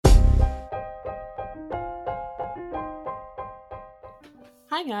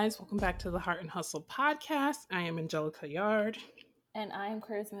Hi, guys. Welcome back to the Heart and Hustle podcast. I am Angelica Yard. And I'm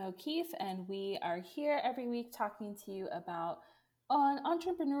Charisma O'Keefe, and we are here every week talking to you about on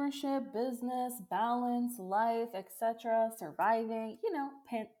entrepreneurship, business, balance, life, etc., surviving,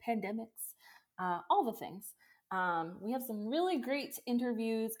 pandemics, all the things. We have some really great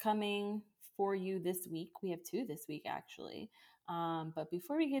interviews coming for you this week. We have two this week, actually. But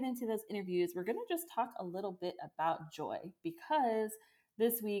before we get into those interviews, we're going to just talk a little bit about joy because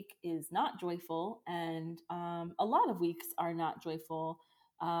this week is not joyful, and a lot of weeks are not joyful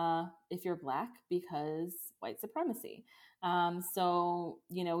if you're Black because white supremacy.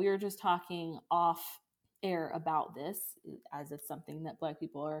 We were just talking off air about this as it's something that Black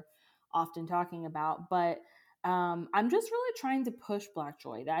people are often talking about, but I'm just really trying to push Black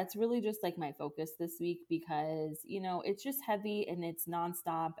joy. That's really just like my focus this week because, it's just heavy and it's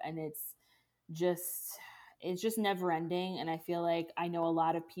nonstop and just it's just never ending. And I feel like I know a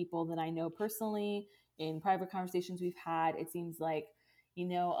lot of people that I know personally in private conversations we've had. It seems like,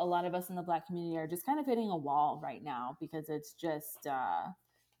 a lot of us in the Black community are just kind of hitting a wall right now because it's just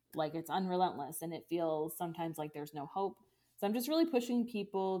like it's unrelentless and it feels sometimes like there's no hope. So I'm just really pushing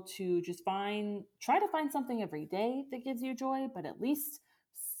people to just try to find something every day that gives you joy, but at least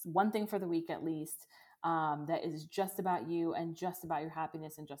one thing for the week at least that is just about you and just about your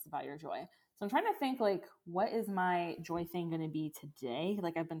happiness and just about your joy. So I'm trying to think like, what is my joy thing going to be today?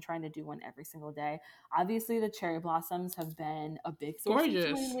 Like I've been trying to do one every single day. Obviously, the cherry blossoms have been a big source of joy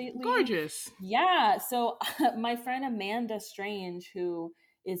Gorgeous. lately. Gorgeous. Yeah. So my friend Amanda Strange, who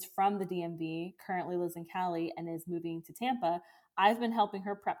is from the DMV, currently lives in Cali and is moving to Tampa. I've been helping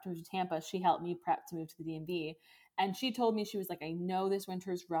her prep to move to Tampa. She helped me prep to move to the DMV. And she told me, she was like, I know this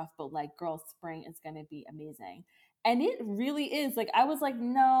winter is rough, but like, girl, spring is going to be amazing. And it really is. Like, I was like,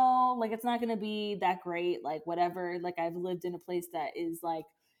 no, like, it's not going to be that great. Like, whatever. Like, I've lived in a place that is like,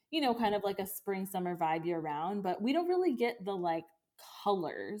 kind of like a spring, summer vibe year round, but we don't really get the like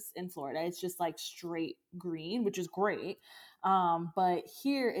colors in Florida. It's just like straight green, which is great. But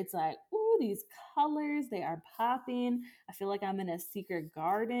here it's like, ooh, these colors, they are popping. I feel like I'm in a secret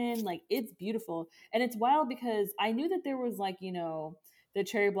garden. Like it's beautiful. And it's wild because I knew that there was like, the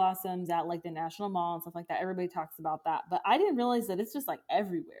cherry blossoms at like the National Mall and stuff like that. Everybody talks about that. But I didn't realize that it's just like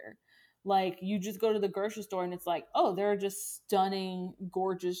everywhere. Like you just go to the grocery store and it's like, oh, there are just stunning,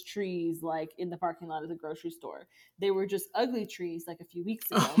 gorgeous trees like in the parking lot of the grocery store. They were just ugly trees like a few weeks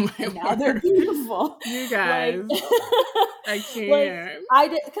Oh ago, my and now they're word. beautiful. You Like, guys. I like can't. I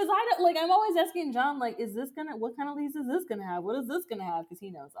did because I don't like. I'm always asking John, like, is this gonna? What kind of leaves is this gonna have? What is this gonna have? Because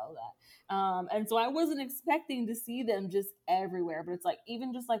he knows all that. And so I wasn't expecting to see them just everywhere, but it's like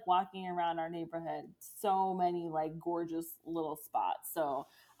even just like walking around our neighborhood, so many like gorgeous little spots. So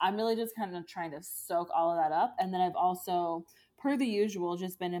I'm really just kind of trying to soak all of that up, and then I've also, per the usual,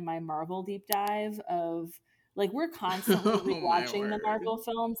 just been in my Marvel deep dive of like we're constantly Oh my rewatching the word. Marvel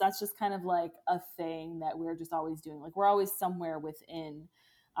films. That's just kind of like a thing that we're just always doing. Like we're always somewhere within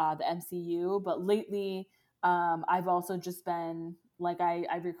the MCU. But lately, I've also just been like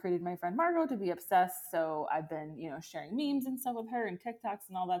I've recruited my friend Margot to be obsessed. So I've been sharing memes and stuff with her and TikToks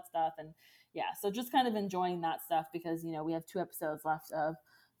and all that stuff. And yeah, so just kind of enjoying that stuff because we have 2 episodes left of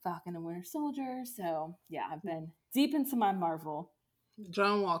Falcon and Winter Soldier. So yeah, I've been deep into my Marvel.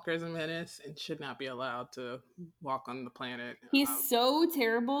 John Walker is a menace and should not be allowed to walk on the planet. He's so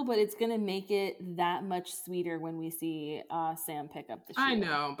terrible, but it's gonna make it that much sweeter when we see Sam pick up the I shield.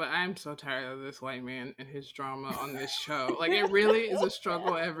 know, but I'm so tired of this white man and his drama on this show. Like, it really is a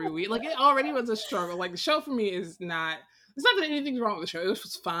struggle every week. Like, it already was a struggle. Like, the show for me is not. It's not that anything's wrong with the show. It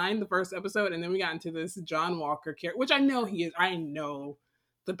was fine the first episode, and then we got into this John Walker character, which I know he is. I know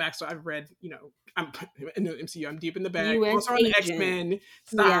the backstory. I've read. I'm in the MCU. I'm deep in the bag. U.S. Also on the X agent. Men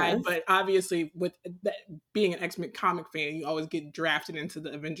side, Yes. but obviously with that, being an X Men comic fan, you always get drafted into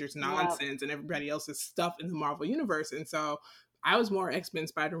the Avengers Yep. nonsense and everybody else's stuff in the Marvel universe, and so I was more X-Men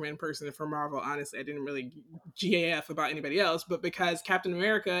Spider-Man person for Marvel. Honestly, I didn't really GAF about anybody else, but because Captain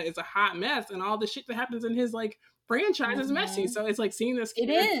America is a hot mess and all the shit that happens in his like franchise is messy. Hmm. So it's like seeing this It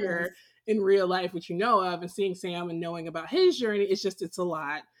is. character in real life, which you know of, and seeing Sam and knowing about his journey, it's a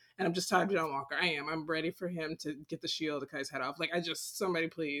lot. And I'm just tired of John Walker. I am. I'm ready for him to get the shield to cut his head off. Like, somebody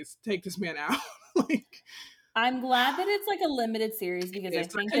please take this man out. Like, I'm glad that it's like a limited series because I yes,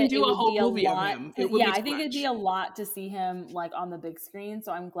 I think couldn't that it do a would whole be a movie of lot. him. It would Yeah, be I too think it'd be much. a lot to see him like on the big screen.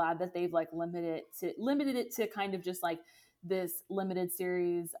 So I'm glad that they've like limited it to kind of just like this limited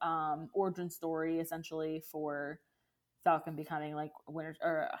series origin story essentially Falcon becoming like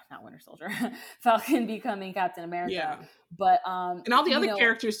not Winter Soldier, Falcon becoming Captain America. Yeah. But And all the other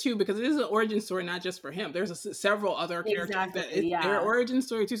characters too, because it is an origin story, not just for him. There's several other characters that exactly, it's their yeah. origin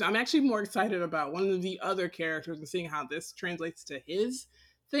story too. So I'm actually more excited about one of the other characters and seeing how this translates to his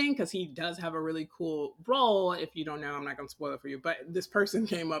thing, because he does have a really cool role. If you don't know, I'm not going to spoil it for you, but this person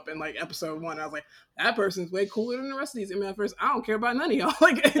came up in like episode 1. I was like, that person's way cooler than the rest of these MFers. I don't care about none of y'all.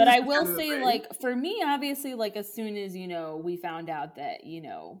 Like, But I will say, like, for me, obviously, like, as soon as, we found out that,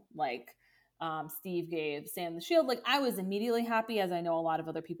 like, Steve gave Sam the shield, like, I was immediately happy, as I know a lot of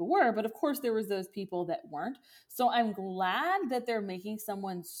other people were, but of course there was those people that weren't. So I'm glad that they're making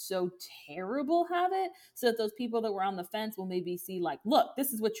someone so terrible have it, so that those people that were on the fence will maybe see, like, look,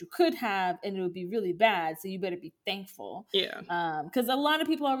 this is what you could have, and it would be really bad, so you better be thankful. Yeah. Because a lot of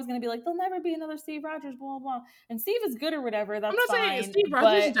people are always going to be like, there'll never be another Steve Rogers, blah, blah, blah. And Steve is good or whatever, that's fine. I'm not saying Steve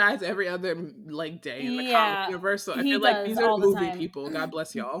Rogers dies every other, like, day in the comic universe, so I feel like these are movie people. God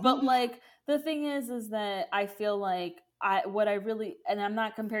bless y'all. But, like, the thing is that I feel like and I'm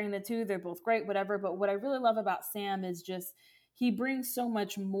not comparing the two, they're both great, whatever, but what I really love about Sam is just he brings so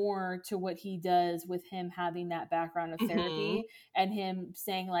much more to what he does with him having that background of therapy and him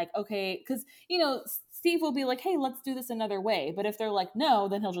saying, like, okay, because, Steve will be like, hey, let's do this another way. But if they're like, no,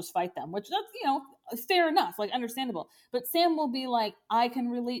 then he'll just fight them, which that's, fair enough, like, understandable. But Sam will be like, I can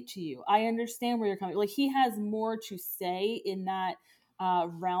relate to you. I understand where you're coming. Like, he has more to say in that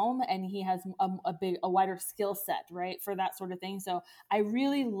realm, and he has a wider skill set, right, for that sort of thing. So I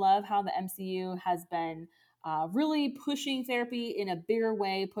really love how the MCU has been really pushing therapy in a bigger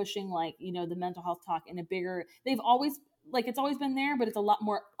way, pushing, like, the mental health talk in a bigger. They've always, like, it's always been there, but it's a lot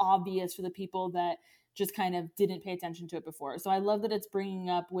more obvious for the people that just kind of didn't pay attention to it before. So I love that it's bringing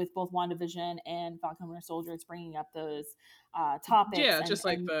up, with both WandaVision and Falcon Winter Soldier, it's bringing up those topics. Yeah, just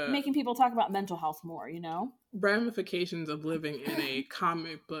like making people talk about mental health more, ramifications of living in a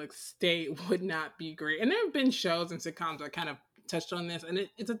comic book state would not be great. And there have been shows and sitcoms that kind of touched on this, and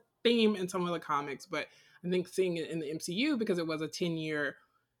it's a theme in some of the comics, but I think seeing it in the MCU, because it was a 10-year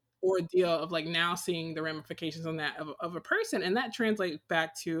ordeal of, like, now seeing the ramifications on that of a person, and that translates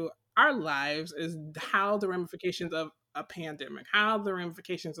back to our lives, is how the ramifications of a pandemic, how the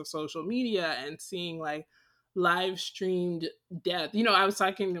ramifications of social media, and seeing, like, live streamed death. I was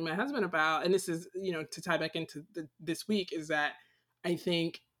talking to my husband about, and this is, to tie back into this week, is that I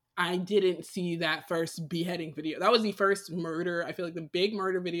think I didn't see that first beheading video. That was the first murder. I feel like the big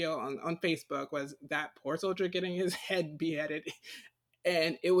murder video on Facebook was that poor soldier getting his head beheaded.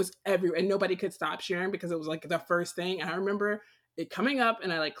 And it was everywhere, and nobody could stop sharing because it was, like, the first thing. And I remember it coming up,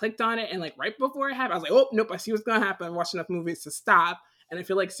 and I, like, clicked on it, and, like, right before it happened, I was like, oh, nope, I see what's gonna happen. I've watched enough movies to stop. And I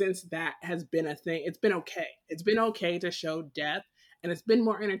feel like since that has been a thing, it's been okay. It's been okay to show death, and it's been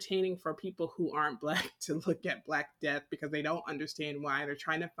more entertaining for people who aren't Black to look at Black death, because they don't understand why. They're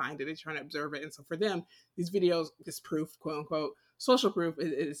trying to find it, they're trying to observe it. And so for them, these videos, this proof, quote unquote, social proof,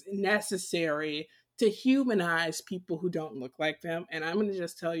 is necessary to humanize people who don't look like them. And I'm going to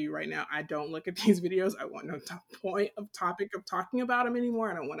just tell you right now, I don't look at these videos. I want no topic of talking about them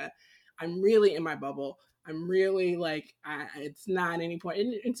anymore. I don't want to. I'm really in my bubble. I'm really, like, it's not any point.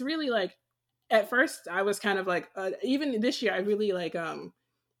 It's really, like, at first I was kind of like, even this year, I really, like,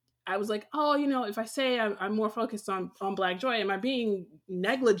 I was like, oh, if I say I'm more focused on Black joy, am I being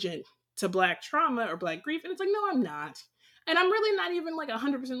negligent to Black trauma or Black grief? And it's like, no, I'm not. And I'm really not even, like,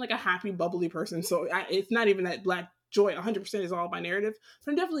 100% like a happy, bubbly person. So it's not even that Black joy 100% is all my narrative.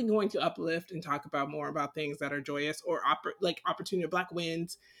 But I'm definitely going to uplift and talk about more about things that are joyous, or like opportunity, Black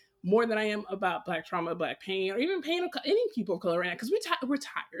wins, more than I am about Black trauma, Black pain, or even pain of any people of color. Because we're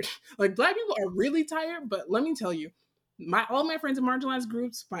tired. Like, Black people are really tired. But let me tell you, all my friends in marginalized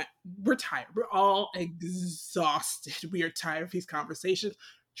groups, we're tired. We're all exhausted. We are tired of these conversations.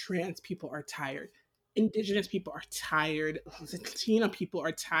 Trans people are tired. Indigenous people are tired. Latina people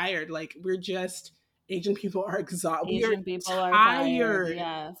are tired. Like, we're just, Asian people are exhausted. Asian people are tired.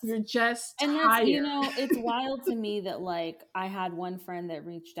 Yes. We're just and tired. That's, it's wild to me that, like, I had one friend that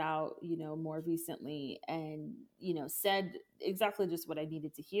reached out, more recently, and, said exactly just what I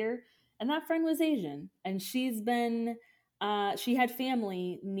needed to hear. And that friend was Asian, and she's been, she had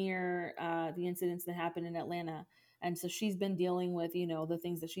family near the incidents that happened in Atlanta. And so she's been dealing with, the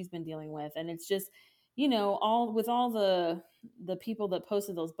things that she's been dealing with. And it's just, all the people that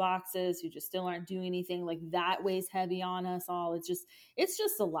posted those boxes who just still aren't doing anything, like, that weighs heavy on us all. It's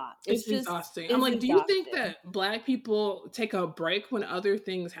just a lot. It's just exhausting. I'm like, do you think that Black people take a break when other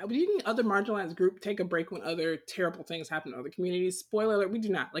things happen? Do you think other marginalized groups take a break when other terrible things happen in other communities? Spoiler alert, we do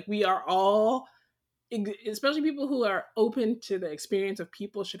not. Like, we are all especially people who are open to the experience of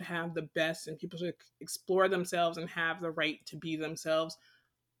people should have the best, and people should explore themselves and have the right to be themselves.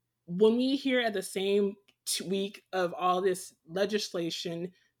 When we hear at the same week of all this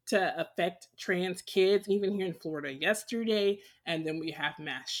legislation to affect trans kids, even here in Florida yesterday, and then we have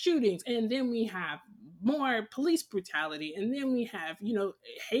mass shootings, and then we have more police brutality, and then we have,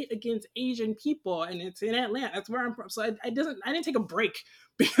 hate against Asian people, and it's in Atlanta. That's where I'm from. So I didn't take a break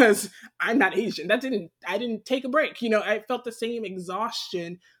because I'm not Asian. I didn't take a break. I felt the same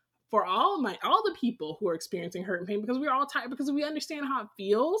exhaustion for all the people who are experiencing hurt and pain, because we're all tired, because we understand how it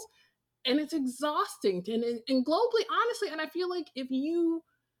feels, and it's exhausting, and globally, honestly. And I feel like if you,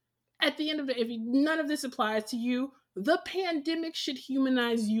 at the end of it, if none of this applies to you, the pandemic should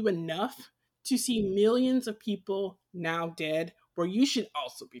humanize you enough to see millions of people now dead, where you should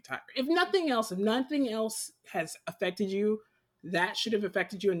also be tired. If nothing else has affected you, that should have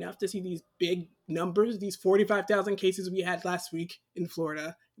affected you enough to see these big numbers, these 45,000 cases we had last week in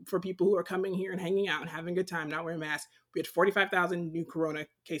Florida, for people who are coming here and hanging out and having a good time, not wearing masks. We had 45,000 new corona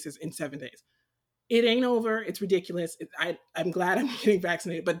cases in 7 days. It ain't over. It's ridiculous. I'm glad I'm getting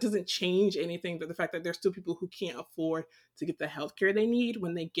vaccinated, but it doesn't change anything. But the fact that there's still people who can't afford to get the health care they need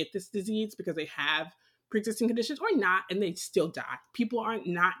when they get this disease, because they have pre-existing conditions or not, and they still die. People aren't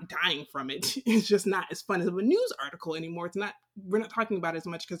not dying from it. It's just not as fun as a news article anymore. We're not talking about it as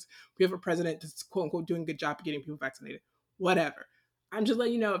much because we have a president that's quote unquote doing a good job of getting people vaccinated. Whatever. I'm just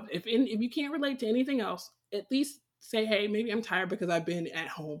letting you know, if you can't relate to anything else, at least say, hey, maybe I'm tired because I've been at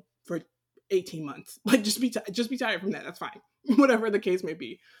home for 18 months. Like, just be tired from that. That's fine. Whatever the case may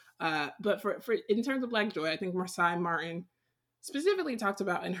be. But for in terms of Black Joy, I think Marsai Martin specifically talked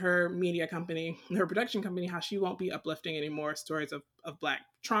about in her media company, her production company, how she won't be uplifting anymore stories of Black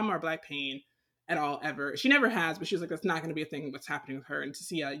trauma or Black pain at all, ever. She never has, but she was like, that's not going to be a thing what's happening with her. And to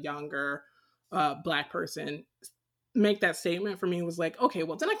see a younger Black person make that statement for me was like, okay,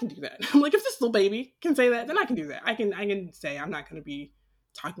 well, then I can do that. I'm like, if this little baby can say that, then I can do that. I can say I'm not going to be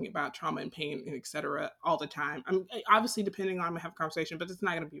talking about trauma and pain and etc. all the time. I'm obviously, depending on, I'm gonna have a conversation, but it's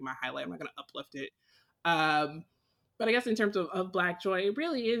not going to be my highlight. I'm not going to uplift it. But I guess in terms of Black Joy, it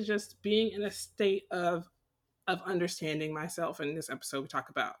really is just being in a state of understanding myself. In this episode, we talk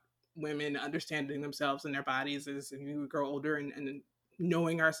about women understanding themselves and their bodies as we grow older, and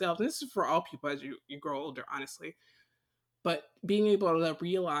knowing ourselves. And this is for all people as you grow older, honestly. But being able to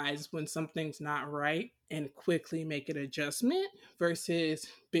realize when something's not right and quickly make an adjustment, versus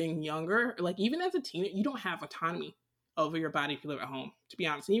being younger. Like, even as a teenager, you don't have autonomy over your body if you live at home, to be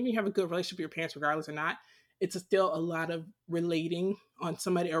honest. And even if you have a good relationship with your parents, regardless or not, it's still a lot of relating on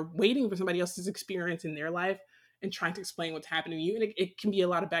somebody, or waiting for somebody else's experience in their life and trying to explain what's happening to you. And it can be a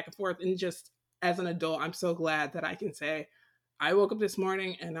lot of back and forth. And just as an adult, I'm so glad that I can say, I woke up this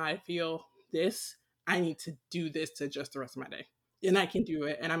morning and I feel this. I need to do this to adjust the rest of my day. And I can do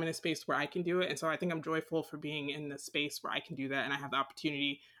it. And I'm in a space where I can do it. And so I think I'm joyful for being in the space where I can do that. And I have the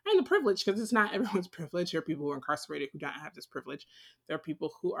opportunity and the privilege, because it's not everyone's privilege. There are people who are incarcerated who don't have this privilege. There are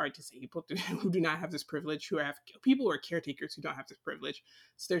people who are disabled who do not have this privilege, who have people who are caretakers who don't have this privilege.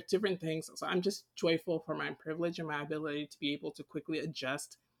 So there's different things. So I'm just joyful for my privilege and my ability to be able to quickly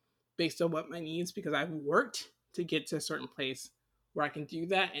adjust based on what my needs, because I've worked to get to a certain place where I can do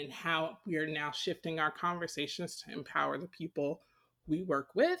that, and how we are now shifting our conversations to empower the people we work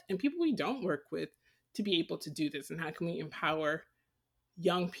with and people we don't work with to be able to do this. And how can we empower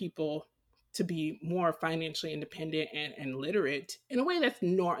young people to be more financially independent and literate in a way that's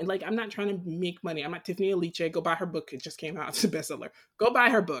normal. Like, I'm not trying to make money. I'm not Tiffany Aliche. Go buy her book. It just came out. It's a bestseller. Go buy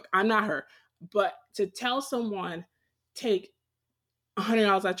her book. I'm not her. But to tell someone, take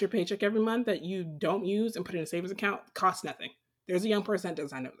 $100 out your paycheck every month that you don't use and put in a savings account, costs nothing. There's a young person that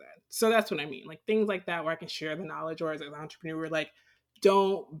does not know that. So that's what I mean. Like, things like that where I can share the knowledge, or as an entrepreneur, like,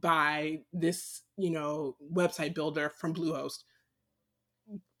 don't buy this, website builder from Bluehost.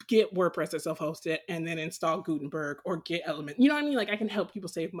 Get WordPress that's self-hosted, and then install Gutenberg or get Element. You know what I mean? Like, I can help people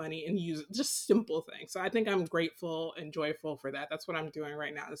save money and use just simple things. So I think I'm grateful and joyful for that. That's what I'm doing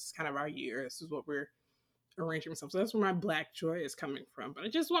right now. This is kind of our year. This is what we're arranging ourselves. So that's where my Black joy is coming from. But I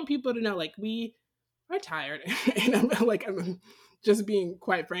just want people to know, like, we are tired. And I'm just being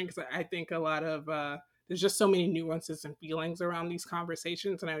quite frank, because I think a lot of there's just so many nuances and feelings around these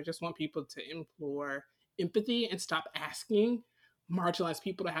conversations, and I just want people to implore empathy and stop asking marginalized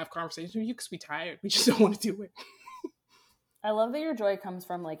people to have conversations with you, because we're tired. We just don't want to do it. I love that your joy comes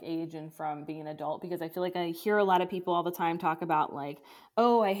from like age and from being an adult, because I feel like I hear a lot of people all the time talk about like,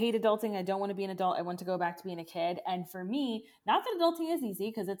 oh, I hate adulting. I don't want to be an adult. I want to go back to being a kid. And for me, not that adulting is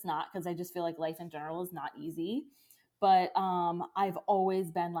easy, because it's not, because I just feel like life in general is not easy. But I've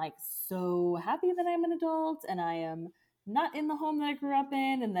always been like so happy that I'm an adult and I am not in the home that I grew up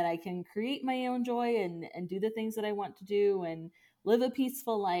in, and that I can create my own joy and do the things that I want to do and live a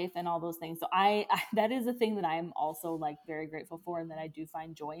peaceful life and all those things. So I that is a thing that I'm also like very grateful for and that I do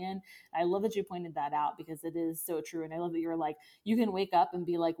find joy in. I love that you pointed that out because it is so true. And I love that you're like, you can wake up and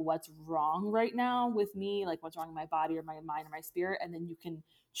be like, what's wrong right now with me? Like what's wrong in my body or my mind or my spirit? And then you can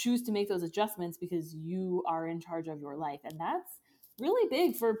choose to make those adjustments because you are in charge of your life. And that's really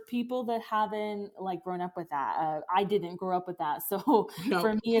big for people that haven't like grown up with that. I didn't grow up with that. So for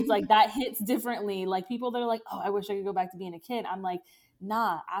Nope. me, it's like that hits differently. Like people that are like, oh, I wish I could go back to being a kid. I'm like,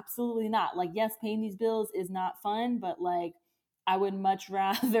 nah, absolutely not. Like, yes, paying these bills is not fun, but like, I would much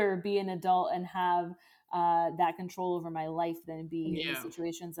rather be an adult and have that control over my life than be in the Yeah.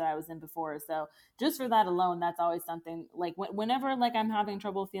 situations that I was in before. So just for that alone, that's always something like whenever like I'm having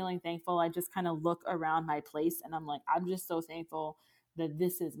trouble feeling thankful, I just kind of look around my place and I'm like, I'm just so thankful that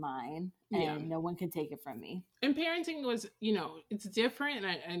this is mine Yeah. and no one can take it from me. And parenting was, it's different. And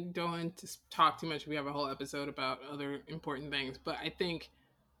I don't want to talk too much. We have a whole episode about other important things. But I think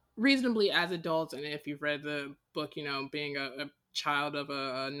reasonably as adults, and if you've read the book, being a child of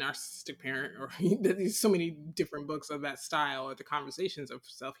a narcissistic parent, or there's so many different books of that style, or the conversations of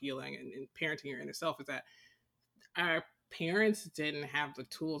self-healing and parenting your inner self, is that our parents didn't have the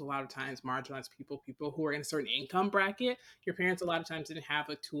tools. A lot of times marginalized people who are in a certain income bracket, your parents a lot of times didn't have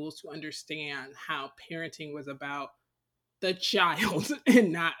the tools to understand how parenting was about the child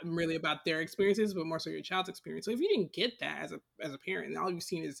and not really about their experiences, but more so your child's experience. So if you didn't get that as a parent, and all you've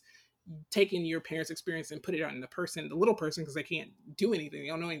seen is taking your parents' experience and put it on the little person, because they can't do anything, they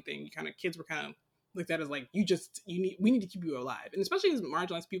don't know anything. Kids were kind of looked at as like, we need to keep you alive. And especially as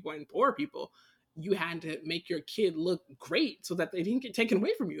marginalized people and poor people, you had to make your kid look great so that they didn't get taken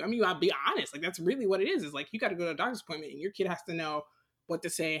away from you. I mean, I'll be honest, like that's really what it is like you got to go to a doctor's appointment and your kid has to know what to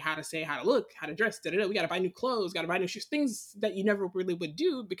say, how to look, how to dress, da, da, da. We got to buy new clothes, got to buy new shoes, things that you never really would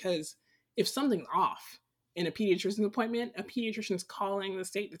do, because if something's off in a pediatrician's appointment, a pediatrician's calling the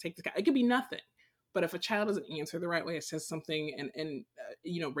state to take the guy. It could be nothing. But if a child doesn't answer the right way, it says something, and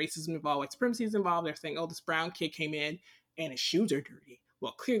racism involved, white supremacy is involved. They're saying, oh, this brown kid came in and his shoes are dirty.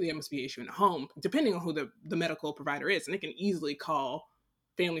 Well, clearly there must be an issue in the home, depending on who the medical provider is. And they can easily call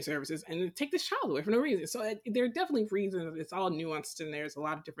family services and take this child away for no reason. So there are definitely reasons. It's all nuanced, and there's a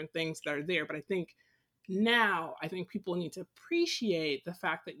lot of different things that are there. But I think people need to appreciate the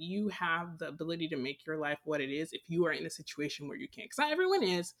fact that you have the ability to make your life what it is if you are in a situation where you can't. Because not everyone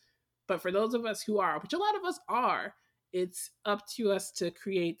is, but for those of us who are, which a lot of us are, it's up to us to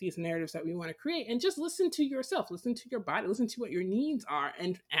create these narratives that we want to create, and just listen to yourself, listen to your body, listen to what your needs are,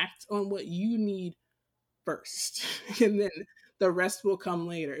 and act on what you need first. And then the rest will come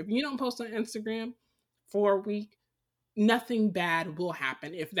later. If you don't post on Instagram for a week, nothing bad will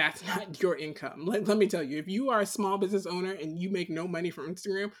happen if that's not your income. Let me tell you, if you are a small business owner and you make no money from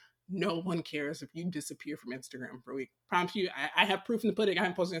Instagram, no one cares if you disappear from Instagram for a week. Promise you, I have proof in the pudding. I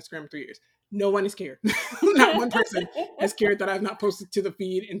haven't posted on Instagram in 3 years. No one is cared. Not one person has cared that I've not posted to the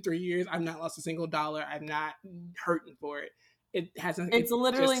feed in 3 years. I've not lost a single dollar. I'm not hurting for it. It hasn't. It's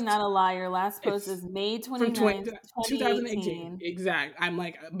literally not a lie. Your last post is May 29th, 2018. Exactly. I'm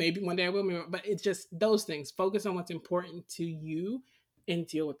like, maybe one day I will, but it's just those things. Focus on what's important to you and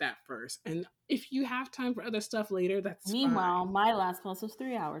deal with that first. And if you have time for other stuff later, that's Meanwhile, fine. my last post was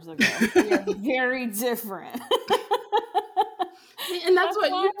 3 hours ago. We are very different. And that's what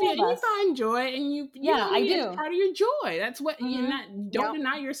you find joy, and you I do. It's part of your joy. That's what don't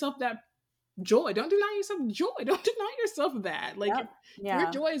deny yourself that joy. Don't deny yourself joy. Don't deny yourself that. Like if your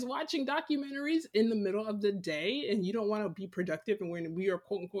joy is watching documentaries in the middle of the day and you don't want to be productive, and when we are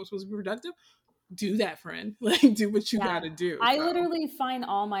quote unquote supposed to be productive, do that, friend. Like do what you gotta do. I literally find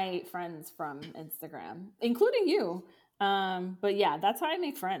all my friends from Instagram, including you. But yeah, that's how I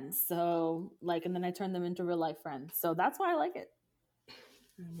make friends. So like, and then I turn them into real life friends. So that's why I like it.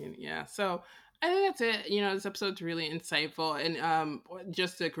 I mean, yeah. So I think that's it. This episode's really insightful. And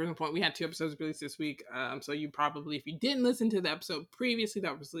just a quick point, we had 2 episodes released this week. So you probably, if you didn't listen to the episode previously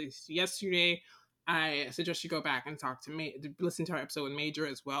that was released yesterday, I suggest you go back and listen to our episode with Major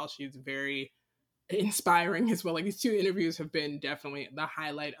as well. She's very inspiring as well. Like these 2 interviews have been definitely the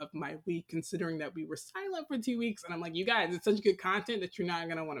highlight of my week, considering that we were silent for 2 weeks, and I'm like, you guys, it's such good content that you're not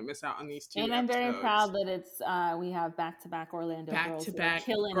gonna want to miss out on these 2 and I'm very proud that it's we have back-to-back Orlando girls who are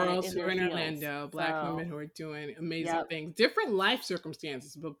killing it in Orlando, Black women who are doing amazing things, different life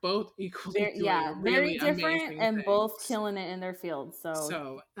circumstances, but both equally doing very really different and things. both killing it in their field.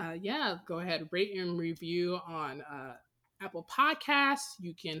 So go ahead, rate and review on Apple Podcasts.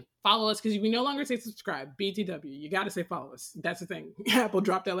 You can follow us because we no longer say subscribe. BTW. You got to say follow us. That's the thing. Apple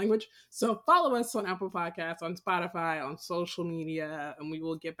dropped that language. So follow us on Apple Podcasts, on Spotify, on social media, and we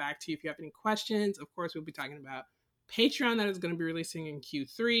will get back to you if you have any questions. Of course, we'll be talking about Patreon that is going to be releasing in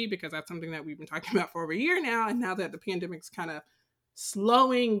Q3 because that's something that we've been talking about for over a year now. And now that the pandemic's kind of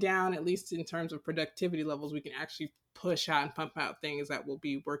slowing down, at least in terms of productivity levels, we can actually push out and pump out things that will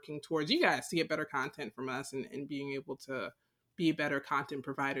be working towards you guys to get better content from us and being able to be better content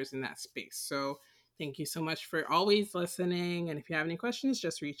providers in that space. So thank you so much for always listening. And if you have any questions,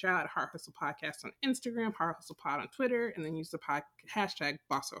 just reach out at Heart Hustle Podcast on Instagram, Heart Hustle Pod on Twitter, and then use the hashtag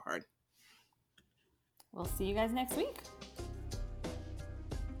BossSoHard. We'll see you guys next week.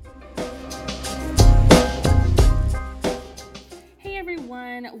 Hey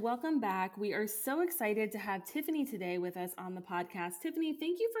everyone, welcome back. We are so excited to have Tiffany today with us on the podcast. Tiffany,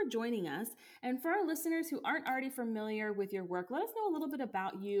 thank you for joining us. And for our listeners who aren't already familiar with your work, let us know a little bit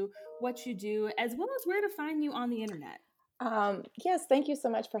about you, what you do, as well as where to find you on the internet. Yes, thank you so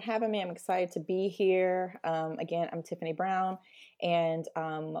much for having me. I'm excited to be here. Again, I'm Tiffany Brown, and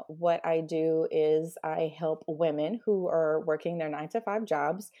what I do is I help women who are working their 9-to-5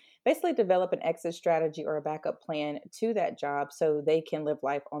 jobs basically develop an exit strategy or a backup plan to that job so they can live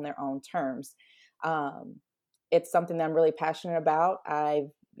life on their own terms. It's something that I'm really passionate about. I've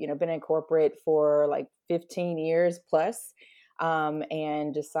been in corporate for like 15 years plus.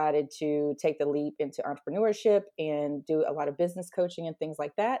 And decided to take the leap into entrepreneurship and do a lot of business coaching and things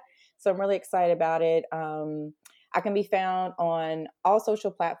like that. So I'm really excited about it. I can be found on all social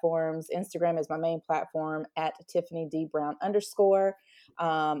platforms. Instagram is my main platform at Tiffany D Brown _,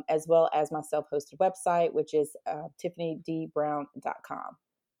 as well as my self-hosted website, which is TiffanyDBrown.com.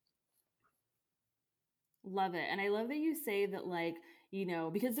 Love it. And I love that you say that,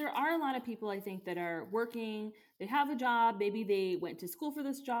 because there are a lot of people, I think, that are working, they have a job, maybe they went to school for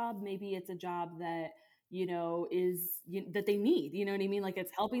this job, maybe it's a job that, that they need, you know what I mean? Like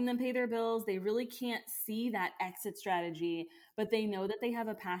it's helping them pay their bills. They really can't see that exit strategy, but they know that they have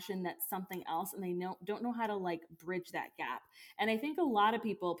a passion that's something else and they don't know how to bridge that gap. And I think a lot of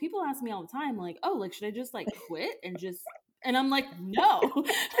people ask me all the time, should I just quit and I'm like, no,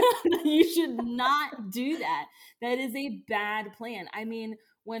 you should not do that. That is a bad plan. I mean,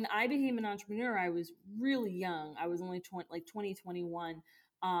 when I became an entrepreneur, I was really young. I was only 20, 21.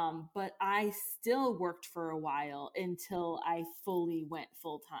 But I still worked for a while until I fully went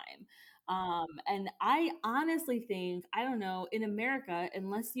full time. And I honestly think, I don't know, in America,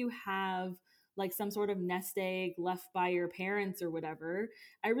 unless you have some sort of nest egg left by your parents or whatever,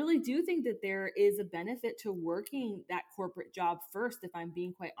 I really do think that there is a benefit to working that corporate job first, if I'm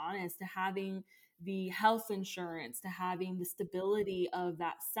being quite honest, to having the health insurance, to having the stability of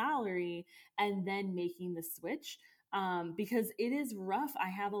that salary, and then making the switch. Because it is rough. I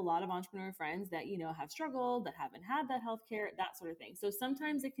have a lot of entrepreneur friends that, have struggled, that haven't had that healthcare, that sort of thing. So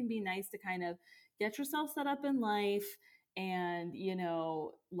sometimes it can be nice to kind of get yourself set up in life and,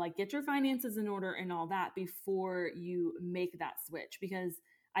 get your finances in order and all that before you make that switch. Because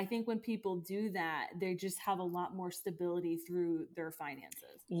I think when people do that, they just have a lot more stability through their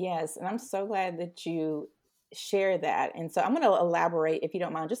finances. Yes. And I'm so glad that you share that. And so I'm going to elaborate, if you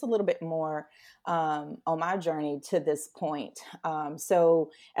don't mind, just a little bit more on my journey to this point. So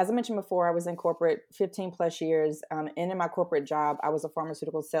as I mentioned before, I was in corporate 15 plus years. And in my corporate job, I was a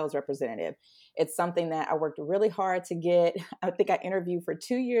pharmaceutical sales representative. It's something that I worked really hard to get. I think I interviewed for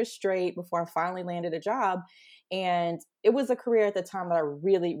 2 years straight before I finally landed a job. And it was a career at the time that I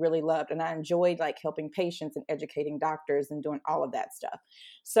really, really loved. And I enjoyed helping patients and educating doctors and doing all of that stuff.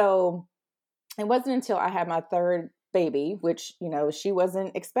 So it wasn't until I had my third baby, which, she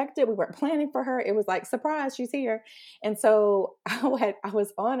wasn't expected. We weren't planning for her. It was like, surprise, she's here. And so I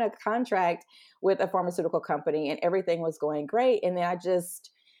was on a contract with a pharmaceutical company and everything was going great. And then I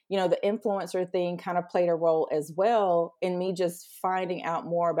just, the influencer thing kind of played a role as well in me just finding out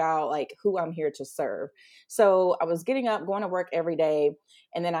more about who I'm here to serve. So I was getting up, going to work every day.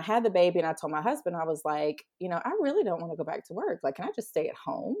 And then I had the baby and I told my husband, I was like, I really don't want to go back to work. Can I just stay at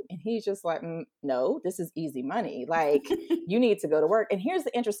home? And he's just like, no, this is easy money. You need to go to work. And here's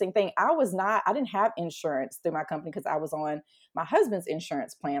the interesting thing. I didn't have insurance through my company because I was on my husband's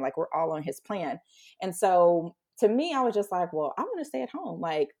insurance plan. We're all on his plan. And so to me, I was just like, well, I want to stay at home.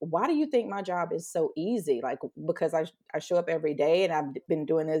 Why do you think my job is so easy? Because I show up every day and I've been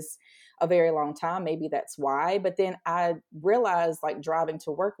doing this a very long time. Maybe that's why. But then I realized driving to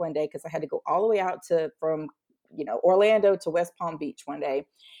work one day, because I had to go all the way out from Orlando to West Palm Beach one day.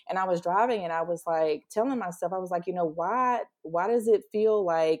 And I was driving and I was telling myself, I was why does it feel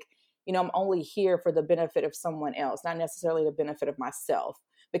like I'm only here for the benefit of someone else, not necessarily the benefit of myself,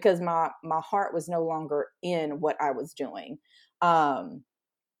 because my heart was no longer in what I was doing. Um,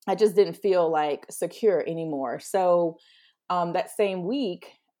 I just didn't feel like secure anymore. So that same week,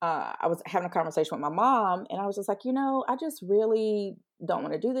 I was having a conversation with my mom, and I was just like, I just really don't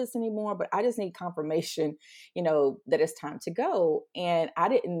want to do this anymore, but I just need confirmation, that it's time to go. And I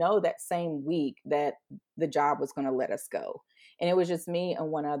didn't know that same week that the job was going to let us go. And it was just me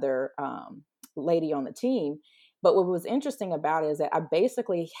and one other lady on the team. But what was interesting about it is that I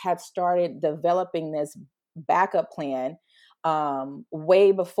basically had started developing this backup plan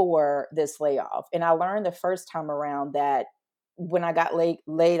way before this layoff. And I learned the first time around that when I got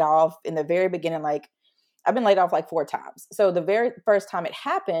laid off in the very beginning, like I've been laid off like 4 times. So the very first time it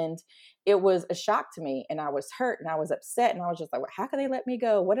happened, it was a shock to me, and I was hurt and I was upset, and I was just like, well, how can they let me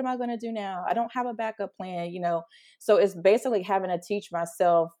go? What am I going to do now? I don't have a backup plan. So it's basically having to teach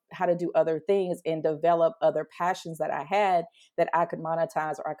myself how to do other things and develop other passions that I had that I could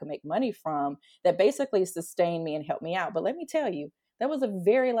monetize or I could make money from, that basically sustained me and helped me out. But let me tell you, that was the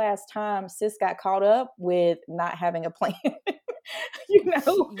very last time sis got caught up with not having a plan.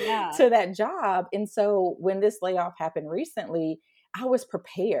 Yeah. To that job. And so when this layoff happened recently, I was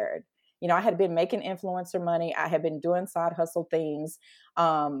prepared. I had been making influencer money. I had been doing side hustle things,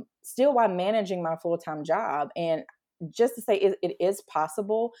 still while managing my full-time job. And just to say it is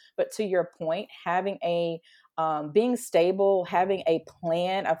possible, but to your point, having being stable, having a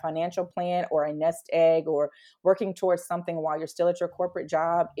plan, a financial plan or a nest egg, or working towards something while you're still at your corporate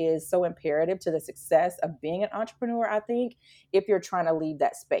job is so imperative to the success of being an entrepreneur, I think, if you're trying to leave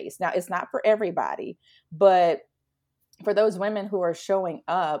that space. Now, it's not for everybody, but for those women who are showing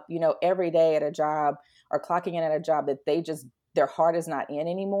up, every day at a job or clocking in at a job that their heart is not in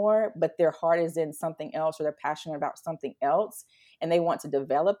anymore, but their heart is in something else, or they're passionate about something else and they want to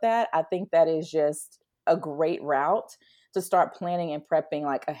develop that, I think that is just a great route to start planning and prepping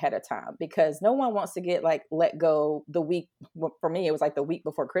like ahead of time, because no one wants to get like let go the week. For me, it was like the week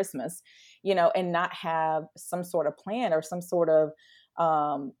before Christmas, and not have some sort of plan or some sort of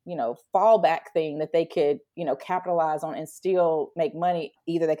fallback thing that they could, capitalize on and still make money.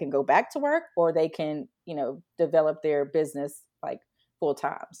 Either they can go back to work or they can, develop their business like full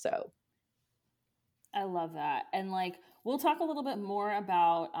time. So I love that. And like, we'll talk a little bit more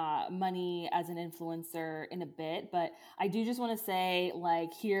about money as an influencer in a bit, but I do just want to say,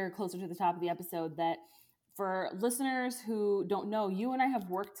 like, here closer to the top of the episode, that for listeners who don't know, you and I have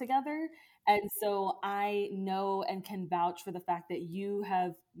worked together. And so I know and can vouch for the fact that you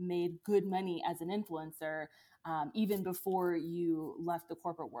have made good money as an influencer, even before you left the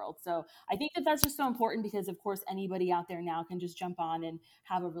corporate world. So I think that that's just so important, because of course anybody out there now can just jump on and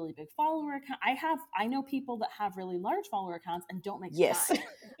have a really big follower account. I know people that have really large follower accounts and don't make yes. a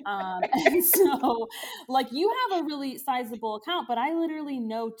dime. And so like, you have a really sizable account, but I literally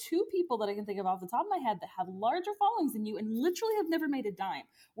know 2 people that I can think of off the top of my head that have larger followings than you and literally have never made a dime.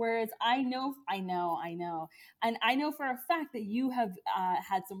 Whereas I know, and I know for a fact that you have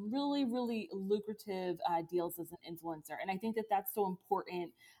had some really, really lucrative deals as an influencer. And I think that that's so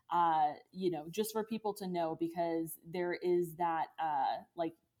important, just for people to know, because there is that,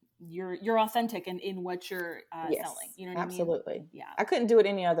 like, you're authentic in what you're Yes, selling. You know what absolutely. I mean? Yeah. I couldn't do it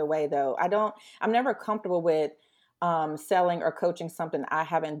any other way though. I'm never comfortable with selling or coaching something I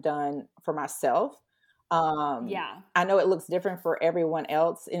haven't done for myself. Yeah. I know it looks different for everyone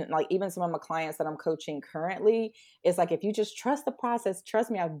else. And like even some of my clients that I'm coaching currently, it's like, if you just trust the process, trust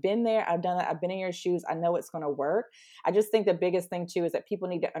me, I've been there, I've done it, I've been in your shoes, I know it's going to work. I just think the biggest thing too is that people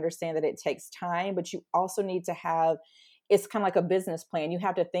need to understand that it takes time, but you also need to have, it's kind of like a business plan. You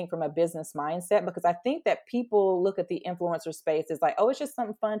have to think from a business mindset, because I think that people look at the influencer space as like, oh, it's just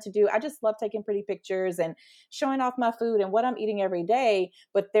something fun to do. I just love taking pretty pictures and showing off my food and what I'm eating every day,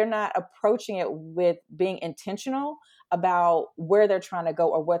 but they're not approaching it with being intentional about where they're trying to go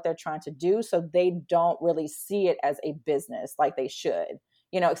or what they're trying to do. So they don't really see it as a business like they should,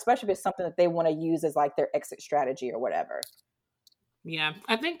 especially if it's something that they want to use as like their exit strategy or whatever. Yeah,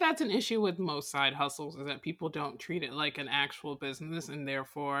 I think that's an issue with most side hustles, is that people don't treat it like an actual business, and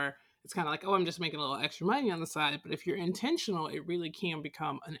therefore it's kind of like, oh, I'm just making a little extra money on the side. But if you're intentional, it really can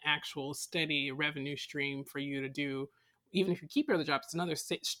become an actual steady revenue stream for you to do. Even if you keep your other job, it's another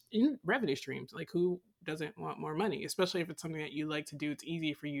revenue streams. Like, who doesn't want more money? Especially if it's something that you like to do, it's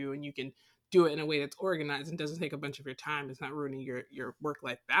easy for you, and you can do it in a way that's organized and doesn't take a bunch of your time. It's not ruining your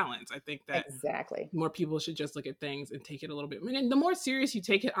work-life balance. I think that Exactly. more people should just look at things and take it a little bit. I mean, and the more serious you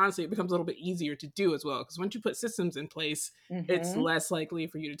take it, honestly, it becomes a little bit easier to do as well. Because once you put systems in place, it's Mm-hmm. less likely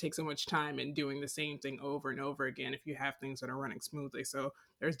for you to take so much time in doing the same thing over and over again if you have things that are running smoothly. So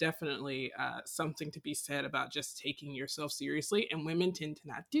there's definitely something to be said about just taking yourself seriously. And women tend to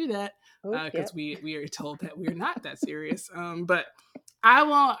not do that Oh, because yep. we are told that we're not that serious. But I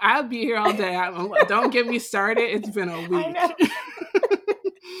won't. I'll be here all day. Don't get me started. It's been a I week. know.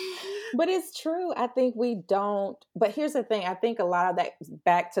 But it's true. I think we don't. But here's the thing. I think a lot of that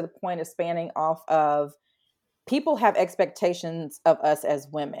back to the point of spanning off of people have expectations of us as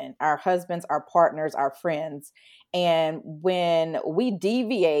women, our husbands, our partners, our friends. And when we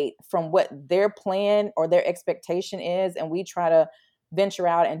deviate from what their plan or their expectation is, and we try to venture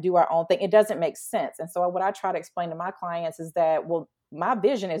out and do our own thing, it doesn't make sense. And so, what I try to explain to my clients is that, well, my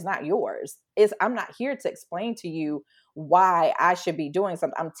vision is not yours. I'm not here to explain to you why I should be doing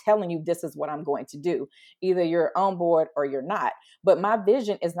something. I'm telling you, this is what I'm going to do. Either you're on board or you're not. But my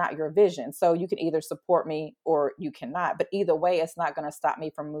vision is not your vision. So you can either support me or you cannot. But either way, it's not going to stop me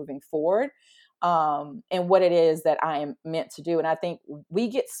from moving forward and what it is that I am meant to do. And I think we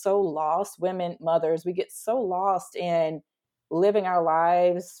get so lost, women, mothers, we get so lost in living our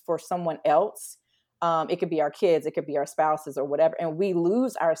lives for someone else. It could be our kids, it could be our spouses or whatever. And we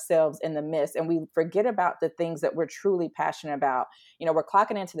lose ourselves in the midst and we forget about the things that we're truly passionate about. You know, we're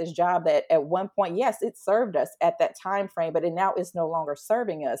clocking into this job that at one point, yes, it served us at that time frame, but it now is no longer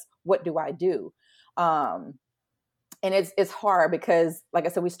serving us. What do I do? And it's hard because, like I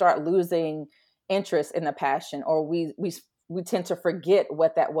said, we start losing interest in the passion, or we tend to forget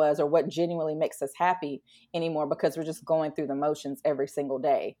what that was or what genuinely makes us happy anymore because we're just going through the motions every single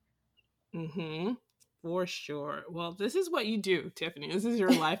day. Mm-hmm. For sure. Well, this is what you do, Tiffany. This is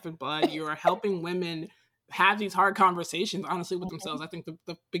your life and blood. You are helping women have these hard conversations, honestly, with themselves. I think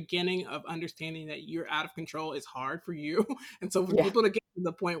the beginning of understanding that you're out of control is hard for you. And so for Yeah, people to get to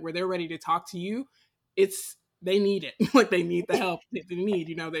the point where they're ready to talk to you, it's they need it. Like they need the help that they need.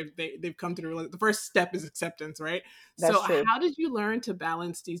 You know, they've come to the first step is acceptance, right? So that's true. how did you learn to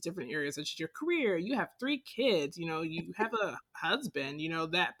balance these different areas such as your career? You have 3 kids, you know, you have a husband, you know,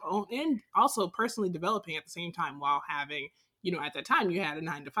 that and also personally developing at the same time while having, you know, at that time you had a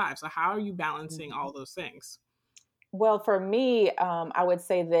 9 to 5. So how are you balancing Mhm. all those things? Well, for me, I would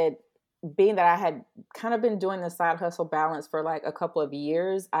say that being that I had kind of been doing the side hustle balance for like a couple of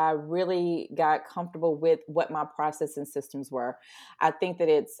years, I really got comfortable with what my process and systems were. I think that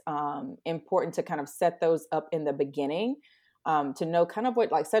it's important to kind of set those up in the beginning. To know kind of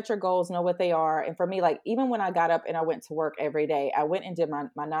what, like, set your goals, know what they are. And for me, like, even when I got up and I went to work every day, I went and did my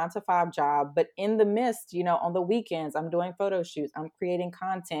 9 to 5 job. But in the midst, you know, on the weekends, I'm doing photo shoots, I'm creating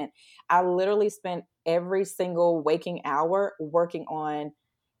content. I literally spent every single waking hour working on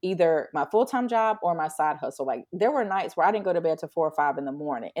either my full-time job or my side hustle. Like, there were nights where I didn't go to bed till 4 or 5 in the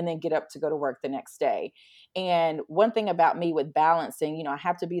morning and then get up to go to work the next day. And one thing about me with balancing, you know, I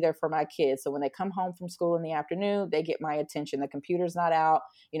have to be there for my kids. So when they come home from school in the afternoon, they get my attention. The computer's not out.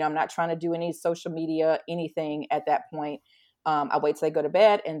 You know, I'm not trying to do any social media, anything at that point. I wait till they go to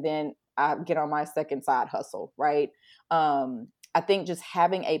bed and then I get on my second side hustle, right? I think just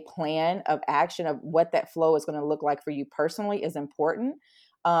having a plan of action of what that flow is going to look like for you personally is important.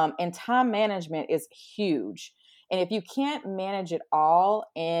 And time management is huge. And if you can't manage it all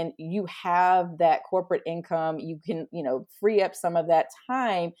and you have that corporate income, you can, you know, free up some of that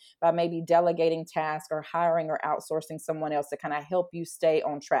time by maybe delegating tasks or hiring or outsourcing someone else to kind of help you stay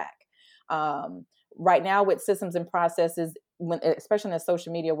on track. Right now, with systems and processes, especially in the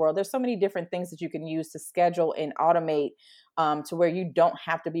social media world, there's so many different things that you can use to schedule and automate to where you don't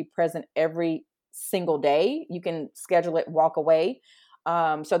have to be present every single day. You can schedule it, walk away.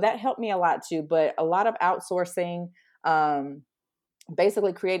 So that helped me a lot too. But a lot of outsourcing, um,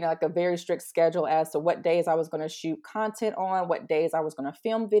 basically creating like a very strict schedule as to what days I was going to shoot content on, what days I was going to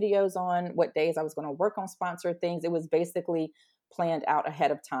film videos on, what days I was going to work on sponsored things. It was basically planned out ahead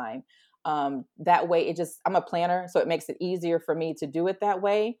of time. That way, I'm a planner, so it makes it easier for me to do it that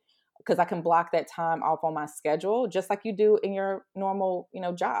way because I can block that time off on my schedule, just like you do in your normal, you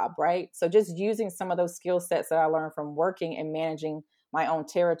know, job, right? So just using some of those skill sets that I learned from working and managing my own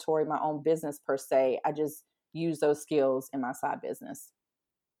territory, my own business per se, I just use those skills in my side business.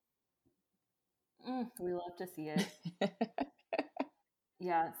 We love to see it.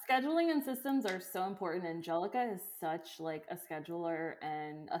 Yeah, scheduling and systems are so important. Angelica is such like a scheduler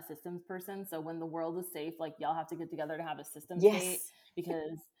and a systems person. So when the world is safe, like y'all have to get together to have a systems date Yes.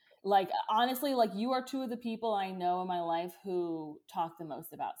 because Like, honestly, like, you are two of the people I know in my life who talk the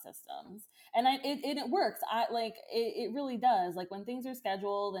most about systems. And it works. It really does. Like, when things are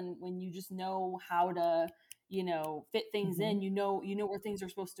scheduled and when you just know how to, fit things Mm-hmm. in, where things are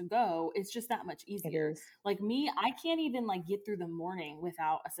supposed to go, it's just that much It easier. is. Like me, I can't even like get through the morning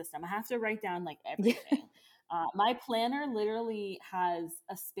without a system. I have to write down like Yeah. everything. My planner literally has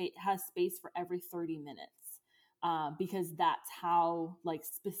space for every 30 minutes, because that's how like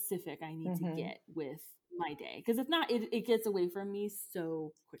specific I need to Mm-hmm. get with my day. Because if not, it gets away from me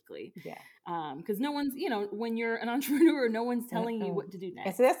so quickly. Yeah. Because no one's, when you're an entrepreneur, no one's telling you Mm-mm. what to do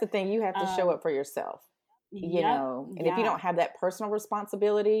And so next. that's the thing, you have to show up for yourself, Yep. and if you Yeah. don't have that personal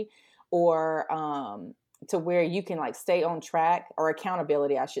responsibility or to where you can like stay on track, or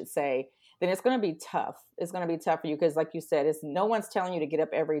accountability, I should say, then it's going to be tough. It's going to be tough for you because, like you said, it's no one's telling you to get up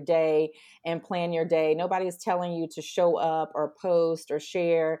every day and plan your day. Nobody's telling you to show up or post or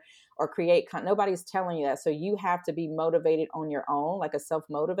share or create nobody's telling you that. So you have to be motivated on your own, like a self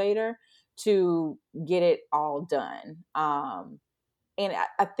motivator, to get it all done. And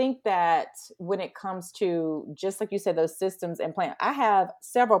I think that when it comes to, just like you said, those systems and plan, I have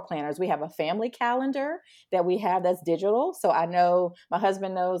several planners. We have a family calendar that we have that's digital. So I know my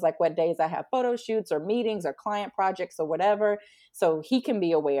husband knows like what days I have photo shoots or meetings or client projects or whatever. So he can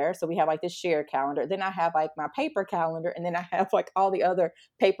be aware. So we have like this shared calendar. Then I have like my paper calendar. And then I have like all the other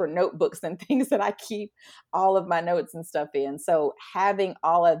paper notebooks and things that I keep all of my notes and stuff in. So having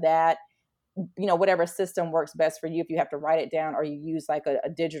all of that, whatever system works best for you, if you have to write it down or you use like a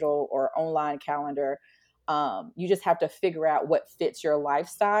digital or online calendar, you just have to figure out what fits your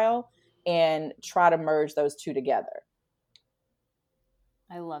lifestyle and try to merge those two together.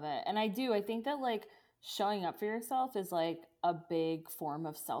 I love it. And I think that like showing up for yourself is like a big form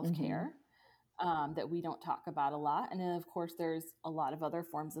of self Mm-hmm. care. That we don't talk about a lot. And then, of course, there's a lot of other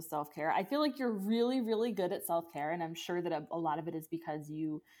forms of self care. I feel like you're really, really good at self care. And I'm sure that a lot of it is because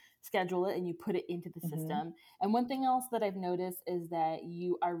you schedule it and you put it into the Mm-hmm. system. And one thing else that I've noticed is that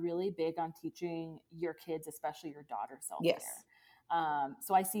you are really big on teaching your kids, especially your daughter, self Yes. care.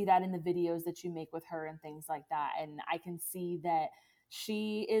 So I see that in the videos that you make with her and things like that. And I can see that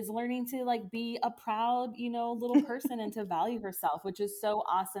she is learning to like be a proud, little person and to value herself, which is so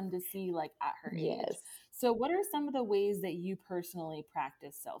awesome to see like at her age. Yes. So what are some of the ways that you personally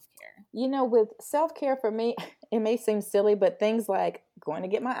practice self-care? With self care for me, it may seem silly, but things like going to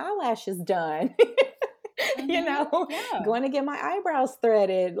get my eyelashes done, you Mm-hmm. know, Yeah. going to get my eyebrows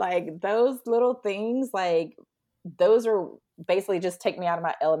threaded, like those little things, like those are basically just take me out of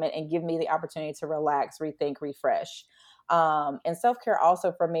my element and give me the opportunity to relax, rethink, refresh. And self care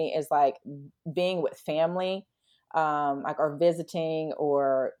also for me is like being with family, like or visiting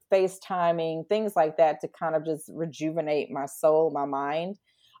or FaceTiming, things like that to kind of just rejuvenate my soul, my mind.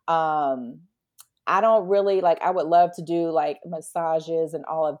 Um, I don't really like, I would love to do like massages and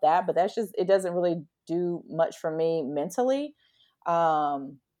all of that, but it doesn't really do much for me mentally.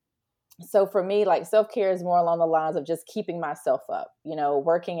 Um, so for me, like self-care is more along the lines of just keeping myself up,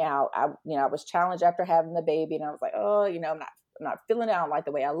 working out. I was challenged after having the baby and I was like, oh, I'm not feeling it. I don't like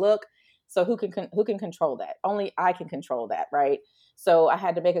the way I look. So who can control that? Only I can control that. Right. So I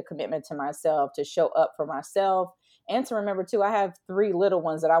had to make a commitment to myself to show up for myself and to remember too, I have 3 little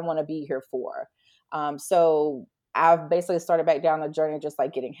ones that I want to be here for. So I've basically started back down the journey, just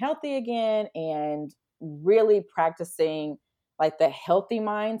like getting healthy again and really practicing like the healthy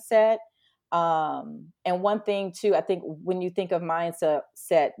mindset. And one thing too, I think when you think of mindset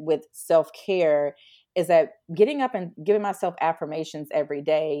set with self-care is that getting up and giving myself affirmations every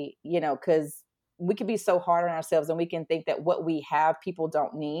day, because we can be so hard on ourselves and we can think that what we have people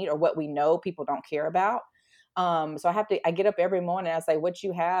don't need or what we know people don't care about. So I get up every morning and I say, what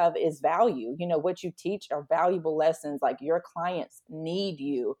you have is value. What you teach are valuable lessons. Like your clients need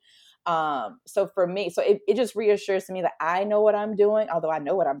you. So for me, it just reassures me that I know what I'm doing, although I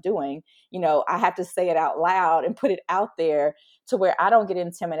know what I'm doing, I have to say it out loud and put it out there to where I don't get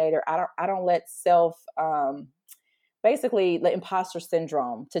intimidated. I don't let basically the imposter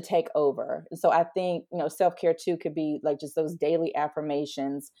syndrome to take over. So I think, self-care too could be like just those daily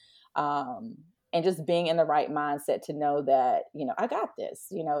affirmations, um, and just being in the right mindset to know that, I got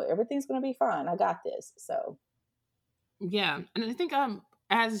this, everything's going to be fine. I got this. So Yeah, and I think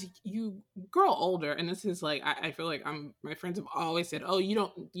as you grow older, and this is like I feel like my friends have always said, oh, you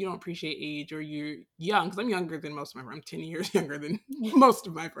don't appreciate age or you're young, because I'm younger than most of my friends. I'm 10 years younger than most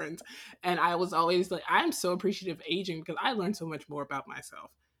of my friends, and I was always like, I'm so appreciative of aging because I learned so much more about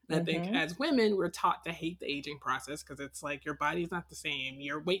myself. And I think as women, we're taught to hate the aging process because it's like your body's not the same,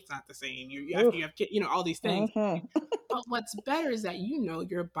 your weight's not the same, after you have kids, all these things. But what's better is that you know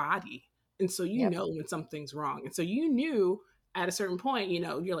your body. And so you know when something's wrong. And so you knew at a certain point,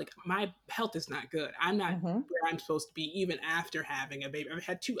 you're like, my health is not good. I'm not where I'm supposed to be even after having a baby. I've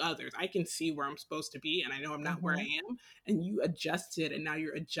had 2 others. I can see where I'm supposed to be and I know I'm not where I am. And you adjusted and now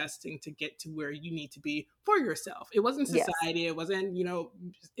you're adjusting to get to where you need to be for yourself. It wasn't society. It wasn't,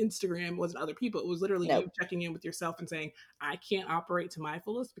 Instagram. It wasn't other people. It was literally you checking in with yourself and saying, I can't operate to my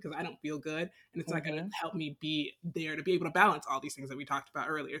fullest because I don't feel good. And it's not going to help me be there to be able to balance all these things that we talked about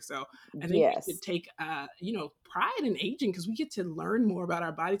earlier. So I think we could take, pride in aging because we get to learn more about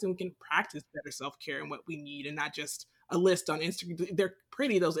our bodies and we can practice better self-care and what we need and not just a list on Instagram. They're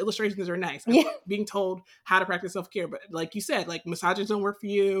pretty. Those illustrations are nice. Being told how to practice self-care. But like you said, like massages don't work for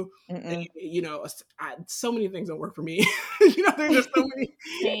you. And, so many things don't work for me. There's so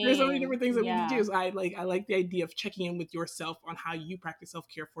many different things that we need to do. So I like the idea of checking in with yourself on how you practice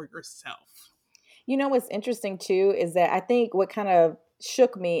self-care for yourself. What's interesting too is that I think what kind of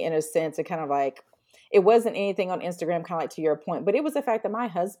shook me in a sense, and kind of like, it wasn't anything on Instagram, kind of like to your point, but it was the fact that my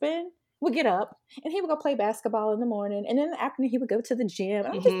husband would get up and he would go play basketball in the morning. And then in the afternoon, he would go to the gym.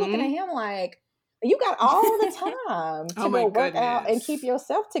 And I'm just looking at him like, you got all the time to go work out and keep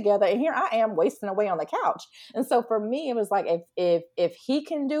yourself together. And here I am wasting away on the couch. And so for me, it was like, if he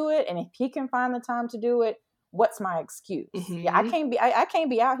can do it and if he can find the time to do it, what's my excuse? Yeah, I can't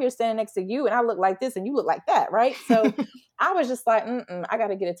be out here standing next to you and I look like this and you look like that, right? So I was just like, I got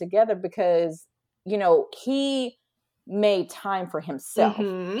to get it together because, he made time for himself.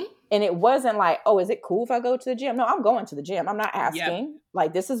 And it wasn't like, oh, is it cool if I go to the gym? No, I'm going to the gym. I'm not asking.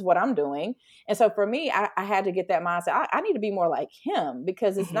 Like, this is what I'm doing. And so for me, I had to get that mindset. I need to be more like him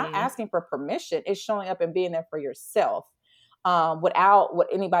because it's not asking for permission. It's showing up and being there for yourself without what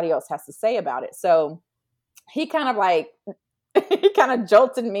anybody else has to say about it. So he kind of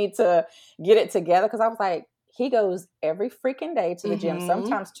jolted me to get it together because I was like, he goes every freaking day to the gym,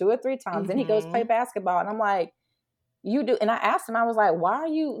 sometimes 2 or 3 times. Then he goes play basketball. And I'm like, you do. And I asked him, I was like, why are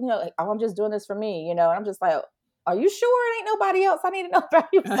you, I'm just doing this for me, and I'm just like, are you sure it ain't nobody else I need to know about?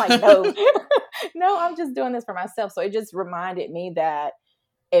 He was like, no, no, I'm just doing this for myself. So it just reminded me that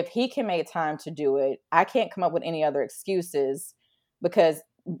if he can make time to do it, I can't come up with any other excuses because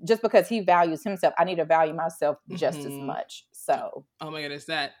he values himself, I need to value myself just as much. So, oh my goodness,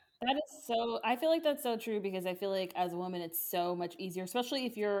 I feel like that's so true because I feel like as a woman, it's so much easier, especially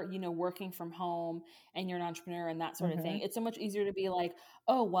if you're, working from home and you're an entrepreneur and that sort of thing. It's so much easier to be like,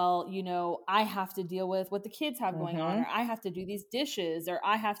 oh, well, I have to deal with what the kids have going on, or I have to do these dishes, or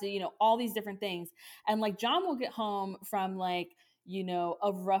I have to, all these different things. And like John will get home from like,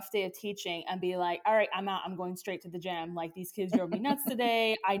 a rough day of teaching and be like, all right, I'm out. I'm going straight to the gym. Like these kids drove me nuts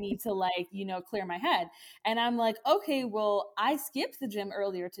today. I need to like, clear my head. And I'm like, okay, well, I skipped the gym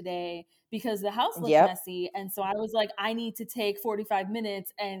earlier today because the house looked messy. And so I was like, I need to take 45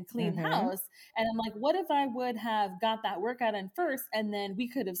 minutes and clean the house. And I'm like, what if I would have got that workout in first and then we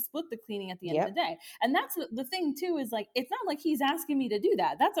could have split the cleaning at the end of the day? And that's the thing too, is like, it's not like he's asking me to do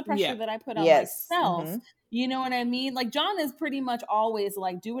that. That's a pressure that I put on myself. You know what I mean? Like John is pretty much always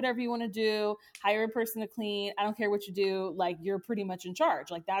like, do whatever you want to do, hire a person to clean. I don't care what you do. Like you're pretty much in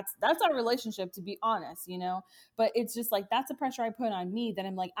charge. Like that's our relationship, to be honest, but it's just like, that's a pressure I put on me that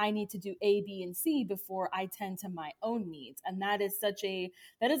I'm like, I need to do A, B, and C before I tend to my own needs. And that is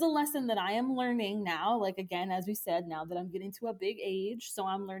a lesson that I am learning now. Like, again, as we said, now that I'm getting to a big age, so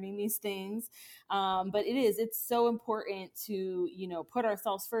I'm learning these things. But it's so important to, put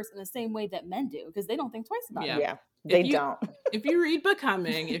ourselves first in the same way that men do, because they don't think twice about it. Yeah. They don't. If you read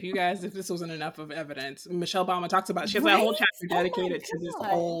Becoming, if this wasn't enough of evidence, Michelle Obama talks about, she has a whole chapter dedicated to this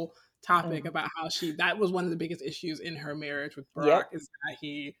whole topic about how that was one of the biggest issues in her marriage with Barack is that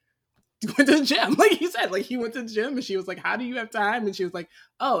he went to the gym. Like he said, like he went to the gym and she was like, how do you have time? And she was like,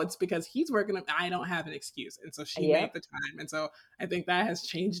 oh, it's because he's working. I don't have an excuse. And so she made the time. And so I think that has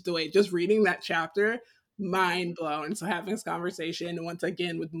changed the way, just reading that chapter, mind blown. So having this conversation once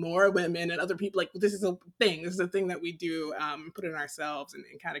again with more women and other people, like this is a thing that we do, put in ourselves and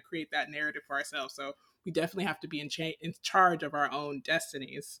kind of create that narrative for ourselves. So we definitely have to be in charge of our own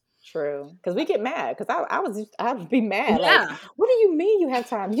destinies. True, because we get mad. Because I would be mad. Like, what do you mean you have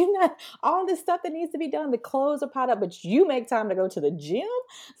time? You know, all this stuff that needs to be done. The clothes are piled up, but you make time to go to the gym.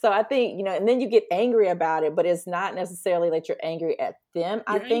 So I think and then you get angry about it, but it's not necessarily that you're angry at them.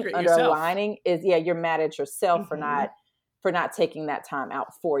 I think underlining is you're mad at yourself for not taking that time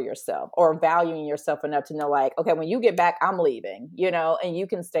out for yourself or valuing yourself enough to know, like, okay, when you get back, I'm leaving. And you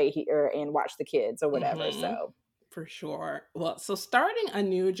can stay here and watch the kids or whatever. So. For sure. Well, so starting a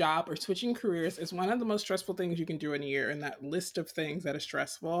new job or switching careers is one of the most stressful things you can do in a year in that list of things that are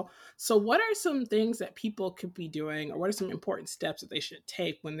stressful. So, what are some things that people could be doing, or what are some important steps that they should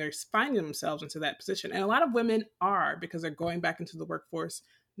take when they're finding themselves into that position? And a lot of women are because they're going back into the workforce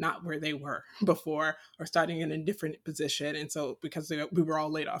not where they were before or starting in a different position. And so, because we were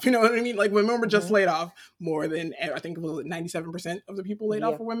all laid off, you know what I mean? Like, women were just Hmm. laid off more than, I think it was 97% of the people laid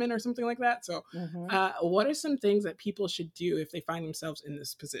off Yeah. were women or something like that. So, Hmm. what are some things that people should do if they find themselves in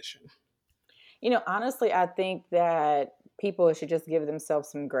this position? Honestly, I think that people should just give themselves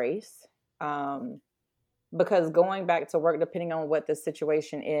some grace. Um, because going back to work, depending on what the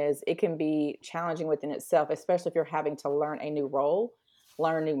situation is, it can be challenging within itself, especially if you're having to learn a new role,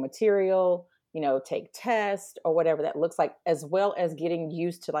 learn new material, take tests or whatever that looks like, as well as getting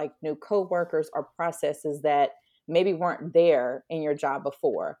used to like new coworkers or processes that maybe weren't there in your job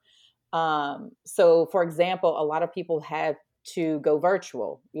before. So for example, a lot of people have to go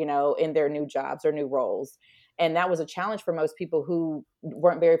virtual, in their new jobs or new roles. And that was a challenge for most people who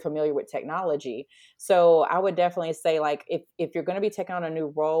weren't very familiar with technology. So I would definitely say, like, if you're going to be taking on a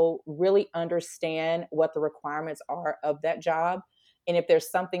new role, really understand what the requirements are of that job. And if there's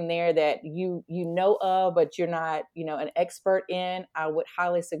something there that you know of, but you're not, an expert in, I would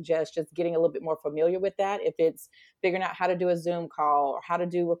highly suggest just getting a little bit more familiar with that. If it's figuring out how to do a Zoom call or how to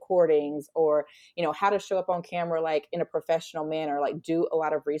do recordings or, how to show up on camera, like in a professional manner, like do a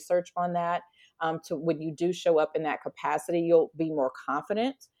lot of research on that. To when you do show up in that capacity, you'll be more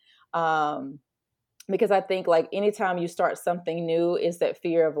confident. Um, because I think like anytime you start something new, is that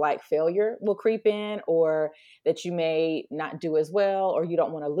fear of like failure will creep in, or that you may not do as well, or you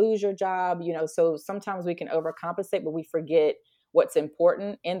don't want to lose your job, so sometimes we can overcompensate, but we forget what's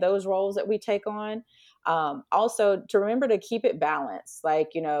important in those roles that we take on. Also to remember to keep it balanced, like,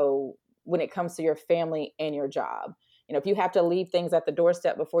 when it comes to your family and your job. If you have to leave things at the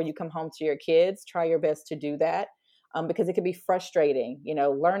doorstep before you come home to your kids, try your best to do that, because it can be frustrating,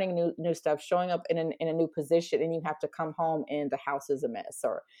 learning new stuff, showing up in a new position, and you have to come home and the house is a mess.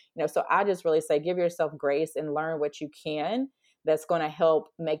 Or, so I just really say give yourself grace and learn what you can. That's going to help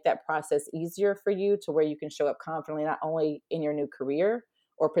make that process easier for you to where you can show up confidently, not only in your new career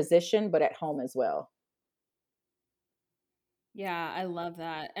or position, but at home as well. Yeah, I love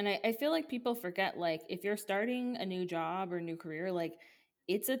that. And I feel like people forget, like, if you're starting a new job or new career, like,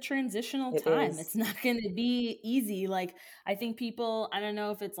 it's a transitional It time. is. It's not going to be easy. Like, I think people, I don't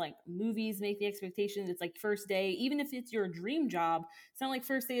know if it's like movies make the expectations. It's like first day, even if it's your dream job, it's not like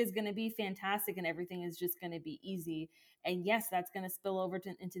first day is going to be fantastic and everything is just going to be easy. And yes, that's going to spill over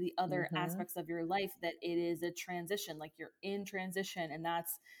into the other Hmm. aspects of your life, that it is a transition, like you're in transition. And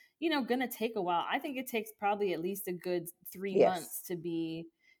that's, going to take a while. I think it takes probably at least a good 3 months Yes. to be,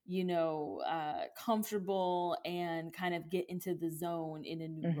 comfortable and kind of get into the zone in a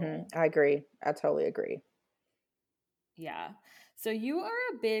new role. I agree. I totally agree. Yeah. So you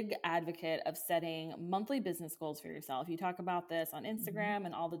are a big advocate of setting monthly business goals for yourself. You talk about this on Mhm. Instagram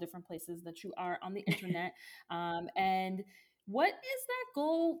and all the different places that you are on the internet. And what is that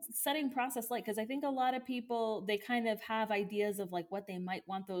goal setting process like? Because I think a lot of people, they kind of have ideas of like what they might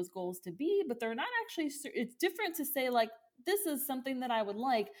want those goals to be, but they're not actually, it's different to say like, this is something that I would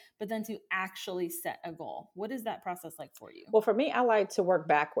like, but then to actually set a goal. What is that process like for you? Well, for me, I like to work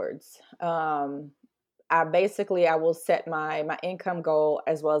backwards. I will set my income goal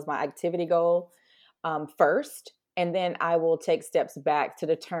as well as my activity goal first, and then I will take steps back to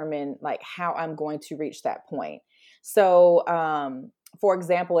determine like how I'm going to reach that point. So, for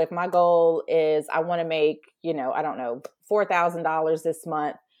example, if my goal is I want to make, I don't know, $4,000 this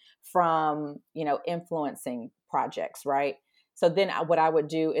month from, influencing projects, right? So then what I would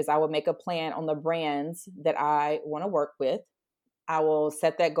do is I would make a plan on the brands that I want to work with. I will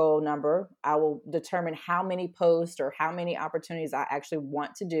set that goal number. I will determine how many posts or how many opportunities I actually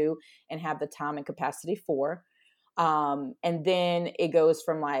want to do and have the time and capacity for. And then it goes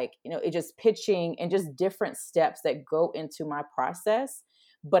from like, it just pitching and just different steps that go into my process.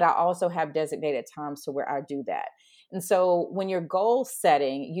 But I also have designated times to where I do that. And so when you're goal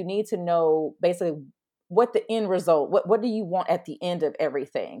setting, you need to know basically what the end result, what do you want at the end of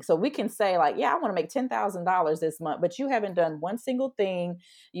everything. So we can say like, yeah, I want to make $10,000 this month, but you haven't done one single thing.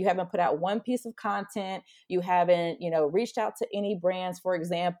 You haven't put out one piece of content. You haven't, reached out to any brands, for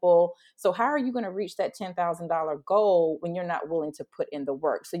example. So how are you going to reach that $10,000 goal when you're not willing to put in the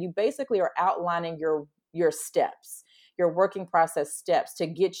work? So you basically are outlining your steps, your working process steps to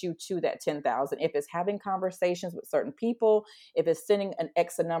get you to that 10,000. If it's having conversations with certain people, if it's sending an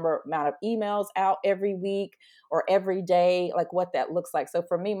X number amount of emails out every week or every day, like what that looks like. So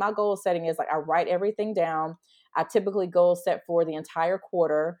for me, my goal setting is like I write everything down. I typically goal set for the entire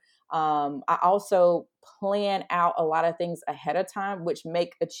quarter. I also plan out a lot of things ahead of time, which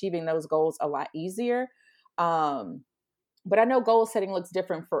make achieving those goals a lot easier. But I know goal setting looks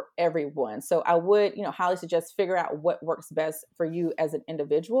different for everyone. So I would, highly suggest figure out what works best for you as an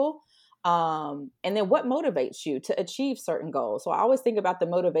individual. And then what motivates you to achieve certain goals. So I always think about the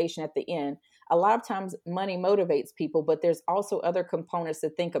motivation at the end. A lot of times money motivates people, but there's also other components to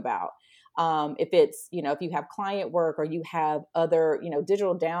think about. If it's, if you have client work or you have other,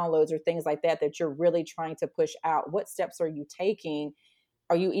 digital downloads or things like that, that you're really trying to push out, what steps are you taking?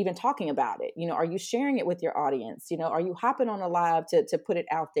 Are you even talking about it? Are you sharing it with your audience? Are you hopping on a live to put it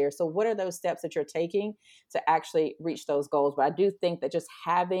out there? So what are those steps that you're taking to actually reach those goals? But I do think that just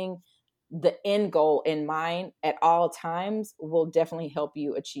having the end goal in mind at all times will definitely help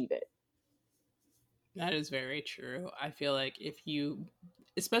you achieve it. That is very true. I feel like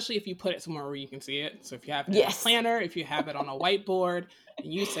especially if you put it somewhere where you can see it. So if you have it in a planner, if you have it on a whiteboard,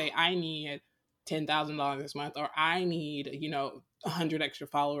 and you say, I need $10,000 this month, or I need, 100 extra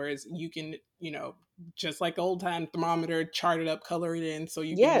followers, you can, just like old time thermometer, chart it up, color it in, so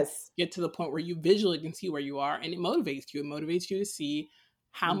you can get to the point where you visually can see where you are, and it motivates you. It motivates you to see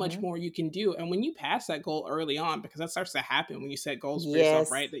how much more you can do. And when you pass that goal early on, because that starts to happen when you set goals for yourself,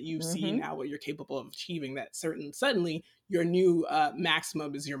 right? That you see now what you're capable of achieving, that suddenly your new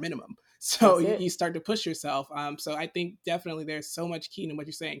maximum is your minimum. So you start to push yourself. So I think definitely there's so much key in what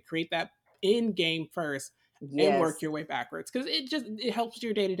you're saying. Create that end game first and work your way backwards. Because it helps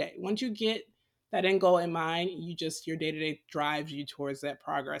your day to day. Once you get that end goal in mind, your day-to-day drives you towards that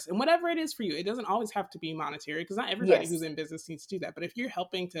progress. And whatever it is for you, it doesn't always have to be monetary, because not everybody who's in business needs to do that. But if you're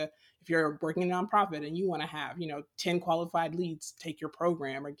if you're working in a nonprofit and you want to have, 10 qualified leads take your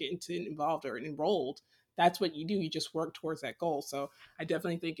program or get involved or enrolled, that's what you do. You just work towards that goal. So I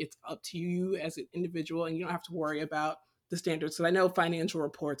definitely think it's up to you as an individual, and you don't have to worry about the standards. So I know financial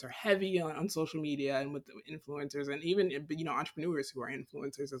reports are heavy on social media and with the influencers, and even, entrepreneurs who are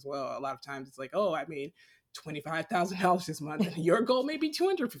influencers as well. A lot of times it's like, oh, I made $25,000 this month, and your goal may be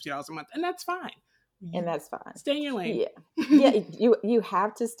 $250 a month, and that's fine. Stay in your lane. You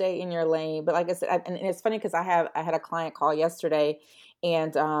have to stay in your lane. But like I said, and it's funny because I had a client call yesterday,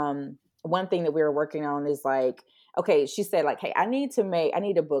 and one thing that we were working on is like, okay, she said like, hey, I need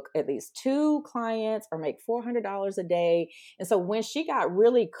to book at least 2 clients or make $400 a day. And so when she got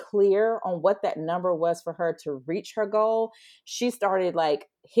really clear on what that number was for her to reach her goal, she started like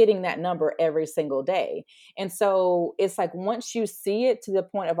hitting that number every single day. And so it's like, once you see it to the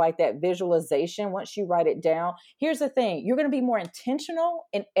point of like that visualization, once you write it down, here's the thing, you're going to be more intentional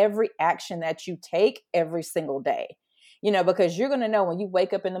in every action that you take every single day. Because you're going to know when you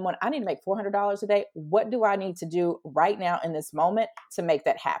wake up in the morning, I need to make $400 a day. What do I need to do right now in this moment to make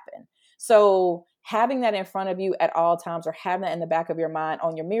that happen? So having that in front of you at all times, or having that in the back of your mind,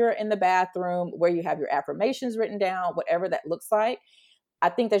 on your mirror in the bathroom, where you have your affirmations written down, whatever that looks like, I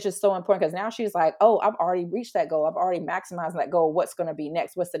think that's just so important, because now she's like, oh, I've already reached that goal. I've already maximized that goal. What's going to be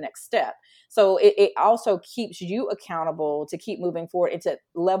next? What's the next step? So it also keeps you accountable to keep moving forward and to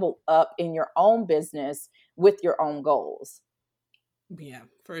level up in your own business with your own goals. Yeah,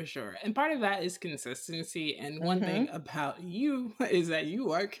 for sure. And part of that is consistency. And one thing about you is that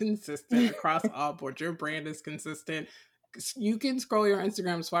you are consistent across all boards. Your brand is consistent. You can scroll your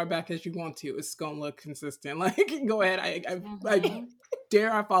Instagram as far back as you want to. It's going to look consistent. Like, go ahead. I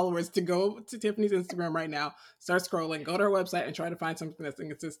dare our followers to go to Tiffany's Instagram right now, start scrolling, go to her website and try to find something that's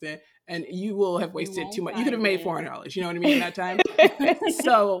inconsistent, and you will have wasted too much. You could have made $400, you know what I mean, in that time.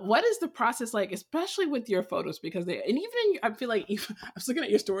 So what is the process like, especially with your photos? Because I feel like, I was looking at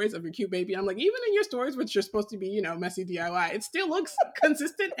your stories of your cute baby, I'm like, even in your stories, which are supposed to be, messy DIY, it still looks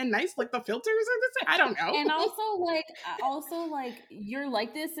consistent and nice, like the filters are the same. I don't know. And also like you're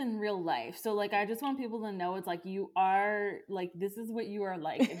like this in real life. So like, I just want people to know, it's like, you are like, this is what you are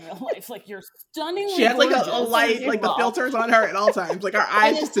like in real life. Like, you're stunningly She has like a light, like the filters on her at all times. Like, our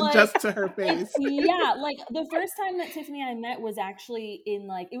eyes just adjust to her face. Yeah, like the first time that Tiffany and I met was actually in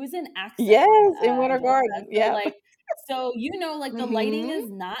it was in Access. Yes, in Winter Garden. Yeah. So like the lighting is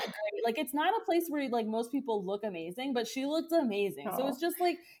not great. Like, it's not a place where like most people look amazing, but she looked amazing. So it's just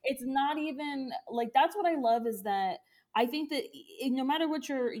like, it's not even like, that's what I love, is that I think that no matter what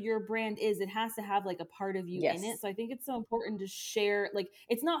your brand is, it has to have like a part of you in it. So I think it's so important to share. Like,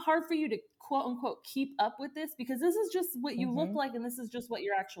 it's not hard for you to quote unquote keep up with this, because this is just what you look like, and this is just what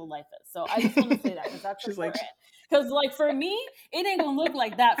your actual life is. So I just want to say that, because that's important. Because like, for me, it ain't gonna look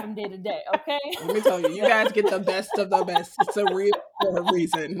like that from day to day. Okay. Let me tell you, you guys get the best of the best. It's a real for a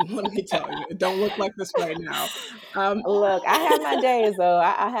reason. Let me tell you, it don't look like this right now. Look, I have my days though.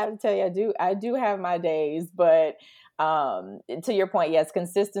 I have to tell you, I do have my days, but to your point, yes,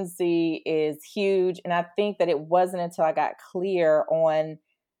 consistency is huge. And I think that it wasn't until I got clear on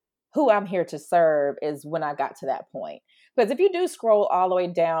who I'm here to serve is when I got to that point. Because if you do scroll all the way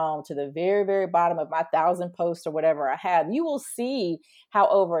down to the very, very bottom of my 1,000 posts or whatever I have, you will see how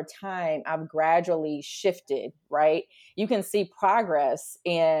over time I've gradually shifted, right? You can see progress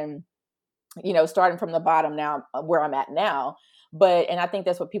in, starting from the bottom now, where I'm at now. And I think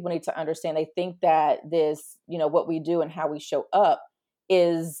that's what people need to understand. They think that this, what we do and how we show up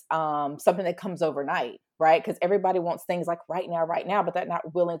is something that comes overnight, right? Because everybody wants things like right now, but they're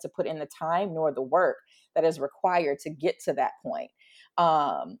not willing to put in the time nor the work that is required to get to that point.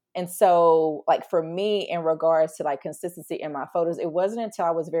 And so like for me, in regards to like consistency in my photos, it wasn't until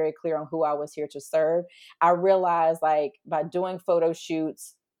I was very clear on who I was here to serve. I realized like by doing photo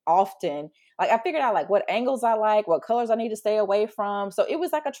shoots often, like I figured out like what angles I like, what colors I need to stay away from. So it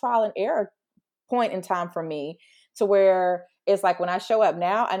was like a trial and error point in time for me, to where it's like when I show up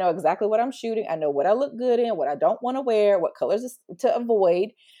now, I know exactly what I'm shooting. I know what I look good in, what I don't want to wear, what colors to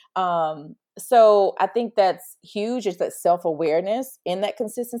avoid. So I think that's huge. It's that self-awareness in that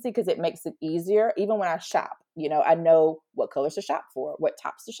consistency, because it makes it easier. Even when I shop, I know what colors to shop for, what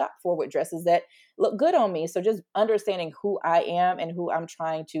tops to shop for, what dresses that look good on me. So just understanding who I am and who I'm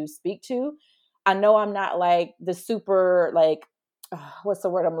trying to speak to. I know I'm not like the super, like, what's the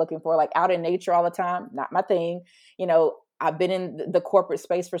word I'm looking for? Like out in nature all the time. Not my thing. I've been in the corporate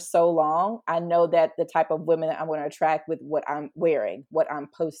space for so long. I know that the type of women that I'm going to attract with what I'm wearing, what I'm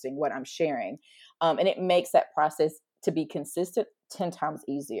posting, what I'm sharing. And it makes that process to be consistent 10 times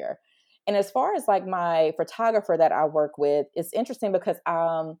easier. And as far as like my photographer that I work with, it's interesting because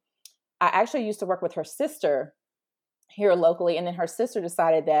I actually used to work with her sister here locally. And then her sister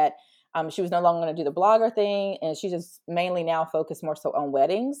decided that she was no longer going to do the blogger thing. And she just mainly now focused more so on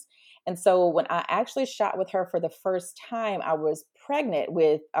weddings. And so when I actually shot with her for the first time, I was pregnant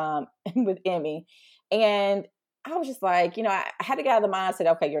with with Emmy. And I was just like, I had to get out of the mindset,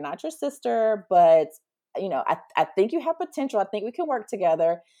 okay, you're not your sister, but I think you have potential. I think we can work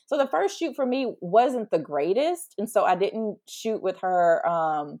together. So the first shoot for me wasn't the greatest. And so I didn't shoot with her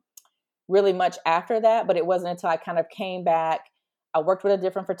really much after that, but it wasn't until I kind of came back. I worked with a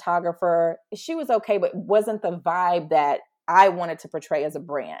different photographer. She was okay, but wasn't the vibe that I wanted to portray as a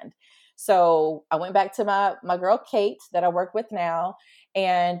brand. So I went back to my girl, Kate, that I work with now.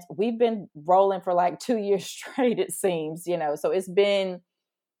 And we've been rolling for like 2 years straight, it seems, so it's been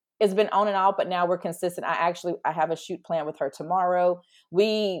on and off, but now we're consistent. I have a shoot plan with her tomorrow.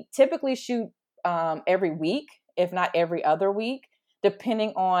 We typically shoot every week, if not every other week, depending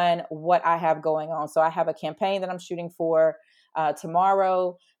on what I have going on. So I have a campaign that I'm shooting for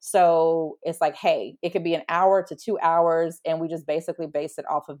tomorrow. So it's like, hey, it could be an hour to 2 hours, and we just basically base it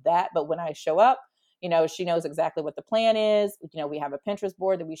off of that. But when I show up, she knows exactly what the plan is. We have a Pinterest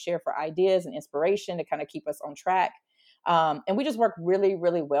board that we share for ideas and inspiration to kind of keep us on track. And we just work really,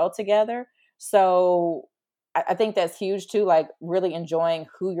 really well together. So I think that's huge too, like really enjoying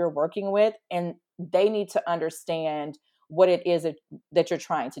who you're working with, and they need to understand what it is that you're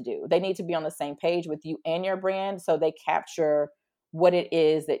trying to do. They need to be on the same page with you and your brand, so they capture what it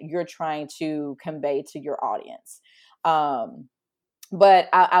is that you're trying to convey to your audience. But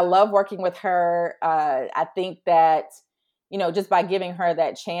I love working with her. I think that, just by giving her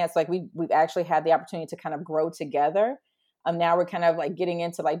that chance, like we've actually had the opportunity to kind of grow together. Now we're kind of like getting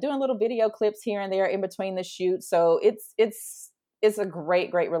into like doing little video clips here and there in between the shoots. So it's a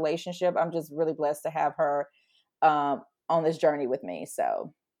great, great relationship. I'm just really blessed to have her on this journey with me.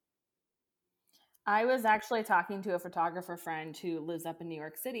 So I was actually talking to a photographer friend who lives up in New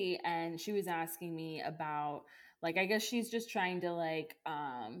York City, and she was asking me about, like, I guess she's just trying to like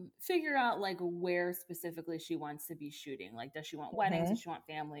figure out like where specifically she wants to be shooting. Like, does she want weddings? Does she want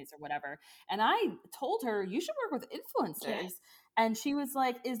families or whatever? And I told her, you should work with influencers. Yes. And she was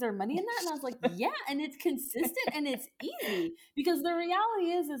like, is there money in that? And I was like, yeah, and it's consistent and it's easy, because the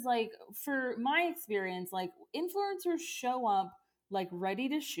reality is like, for my experience, like influencers show up like ready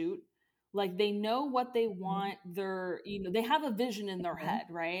to shoot. Like they know what they want, they have a vision in their head,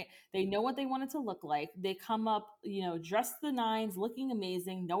 right? They know what they want it to look like. They come up, dressed the nines, looking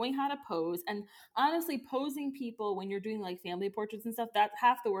amazing, knowing how to pose. And honestly, posing people when you're doing like family portraits and stuff, that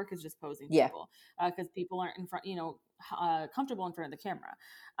half the work is just posing people, because people aren't in front, comfortable in front of the camera.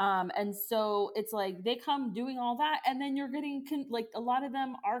 And so it's like they come doing all that, and then you're getting like a lot of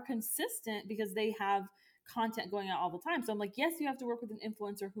them are consistent because they have content going out all the time. So I'm like, yes, you have to work with an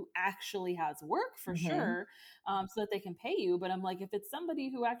influencer who actually has work for sure, so that they can pay you. But I'm like, if it's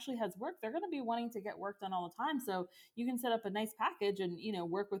somebody who actually has work, they're going to be wanting to get work done all the time. So you can set up a nice package and,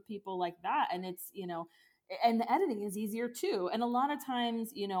 work with people like that. And it's, and the editing is easier too. And a lot of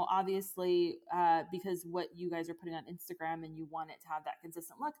times, obviously, because what you guys are putting on Instagram and you want it to have that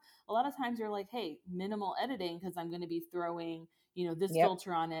consistent look, a lot of times you're like, hey, minimal editing, because I'm going to be throwing, this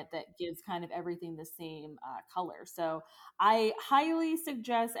filter on it that gives kind of everything the same color. So I highly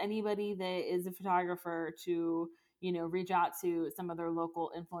suggest anybody that is a photographer to, reach out to some of their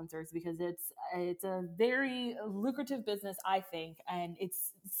local influencers, because it's a very lucrative business, I think. And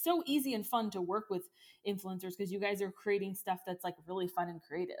it's so easy and fun to work with influencers because you guys are creating stuff that's like really fun and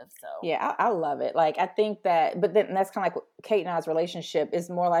creative. So yeah, I love it. Like, I think that, but then that's kind of like Kate and I's relationship is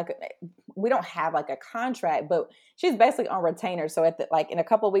more like, we don't have like a contract, but she's basically on retainer. So at in a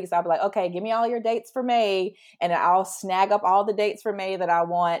couple of weeks, I'll be like, okay, give me all your dates for May, and I'll snag up all the dates for May that I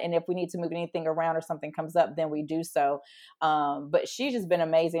want. And if we need to move anything around or something comes up, then we do so. But she's just been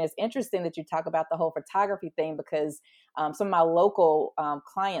amazing. It's interesting that you talk about the whole photography thing, because some of my local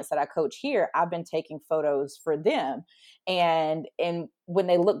clients that I coach here, I've been taking photos for them. And when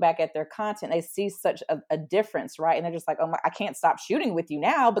they look back at their content, they see such a difference, right? And they're just like, oh my, I can't stop shooting with you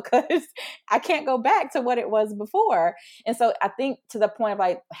now because I can't go back to what it was before. And so I think, to the point of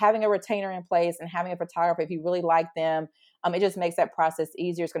like having a retainer in place and having a photographer, if you really like them, it just makes that process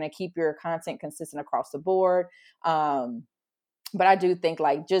easier. It's going to keep your content consistent across the board. But I do think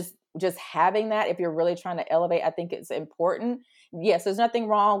like just having that, if you're really trying to elevate, I think it's important. Yes, there's nothing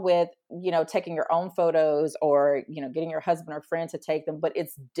wrong with, taking your own photos or, getting your husband or friend to take them, but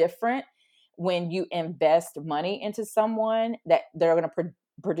it's different when you invest money into someone that they're going to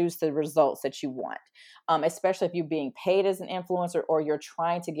produce the results that you want. Especially if you're being paid as an influencer or you're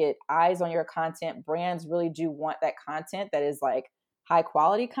trying to get eyes on your content. Brands really do want that content that is like high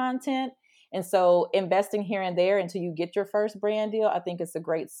quality content. And so investing here and there until you get your first brand deal, I think it's a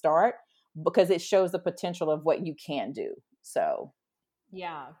great start, because it shows the potential of what you can do. So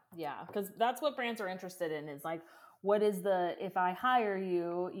yeah, because that's what brands are interested in, is like, what is if I hire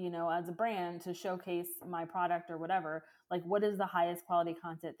you, as a brand to showcase my product or whatever, like what is the highest quality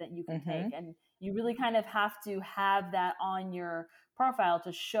content that you can take? And you really kind of have to have that on your profile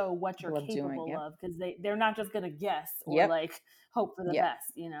to show what you're capable of, because they're not just going to guess or like hope for the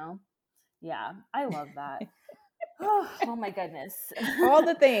best, Yeah, I love that. Oh my goodness. All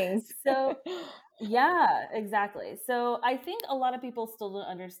the things. So yeah, exactly. So I think a lot of people still don't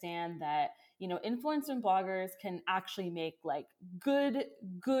understand that, influencers and bloggers can actually make like good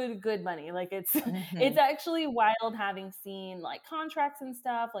money. Like it's actually wild, having seen like contracts and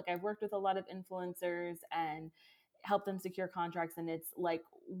stuff. Like I've worked with a lot of influencers and help them secure contracts, and it's like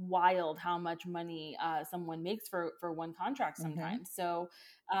wild how much money someone makes for one contract sometimes. So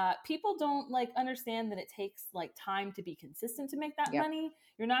people don't like understand that it takes like time to be consistent to make that money.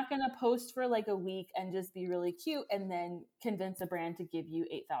 You're not going to post for like a week and just be really cute and then convince a brand to give you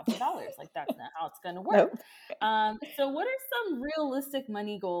 $8,000. Like that's not how it's going to work. Nope. So what are some realistic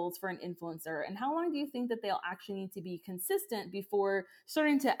money goals for an influencer, and how long do you think that they'll actually need to be consistent before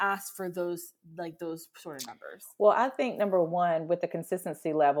starting to ask for those sort of numbers? Well, I think number one, with the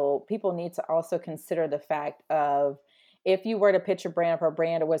consistency level, people need to also consider the fact of, if you were to pitch a brand, or a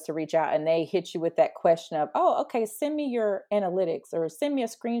brand was to reach out and they hit you with that question of, oh, okay, send me your analytics or send me a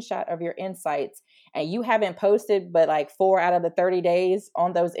screenshot of your insights, and you haven't posted but like 4 out of the 30 days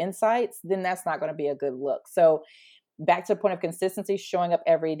on those insights, then that's not going to be a good look. So back to the point of consistency, showing up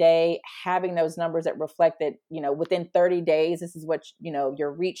every day, having those numbers that reflect that, within 30 days, this is what,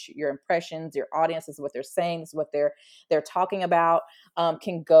 your reach, your impressions, your audience, this is what they're saying, this is what they're talking about,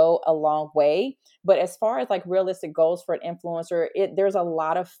 can go a long way. But as far as like realistic goals for an influencer, there's a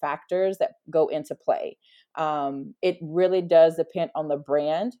lot of factors that go into play. It really does depend on the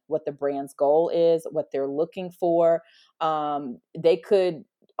brand, what the brand's goal is, what they're looking for. They could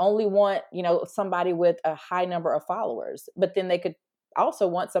only want, somebody with a high number of followers, but then they could also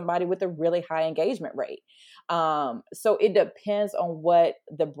want somebody with a really high engagement rate. So it depends on what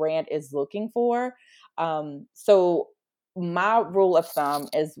the brand is looking for. So my rule of thumb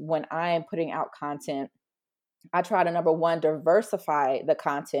is, when I am putting out content, I try to, number one, diversify the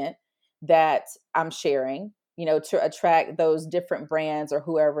content that I'm sharing, to attract those different brands or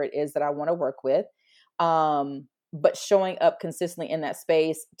whoever it is that I want to work with. But showing up consistently in that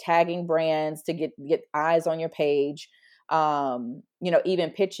space, tagging brands to get eyes on your page,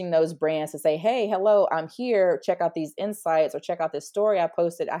 even pitching those brands to say, hey, hello, I'm here. Check out these insights, or check out this story I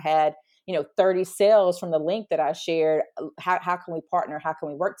posted. I had, 30 sales from the link that I shared. How can we partner? How can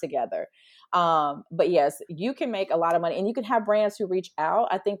we work together? But yes, you can make a lot of money, and you can have brands who reach out.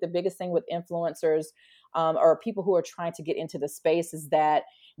 I think the biggest thing with influencers, or people who are trying to get into the space, is that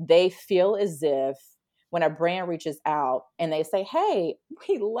they feel as if when a brand reaches out and they say, hey,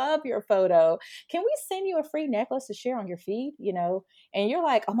 we love your photo, can we send you a free necklace to share on your feed? And you're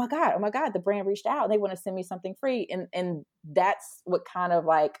like, oh my God, the brand reached out and they want to send me something free. And that's what kind of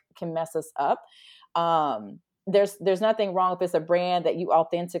like can mess us up. There's nothing wrong if it's a brand that you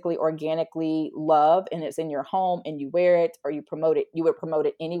authentically, organically love, and it's in your home and you wear it, or you would promote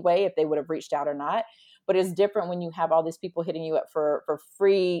it anyway if they would have reached out or not. But it's different when you have all these people hitting you up for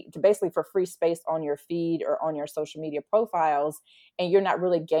free, basically for free space on your feed or on your social media profiles, and you're not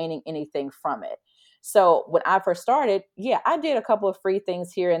really gaining anything from it. So when I first started, I did a couple of free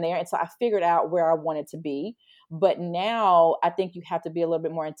things here and there. And so I figured out where I wanted to be. But now I think you have to be a little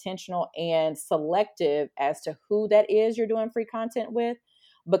bit more intentional and selective as to who that is you're doing free content with,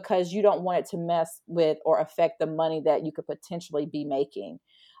 because you don't want it to mess with or affect the money that you could potentially be making.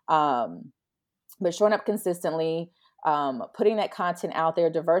 But showing up consistently, putting that content out there,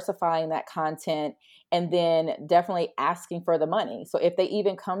 diversifying that content, and then definitely asking for the money. So if they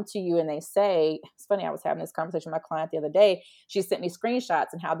even come to you and they say, it's funny, I was having this conversation with my client the other day. She sent me screenshots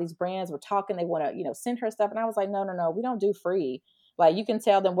and how these brands were talking. They want to, send her stuff. And I was like, no, we don't do free. Like, you can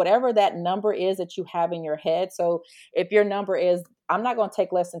tell them whatever that number is that you have in your head. So if your number is, I'm not going to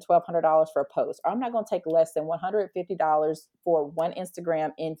take less than $1,200 for a post, or I'm not going to take less than $150 for one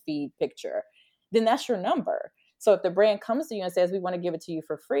Instagram in feed picture, then that's your number. So if the brand comes to you and says, we want to give it to you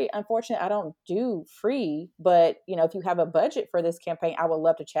for free, unfortunately, I don't do free, but if you have a budget for this campaign, I would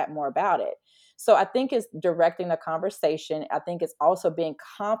love to chat more about it. So I think it's directing the conversation. I think it's also being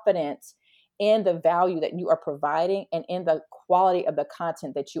confident in the value that you are providing and in the quality of the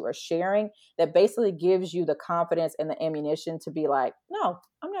content that you are sharing, that basically gives you the confidence and the ammunition to be like, no,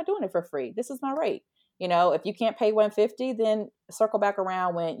 I'm not doing it for free. This is my rate. If you can't pay $150, then circle back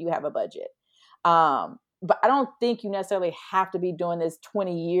around when you have a budget. But I don't think you necessarily have to be doing this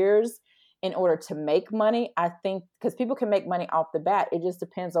 20 years in order to make money. I think because people can make money off the bat. It just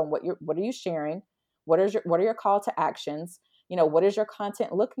depends on what are you sharing? What are your call to actions? What is your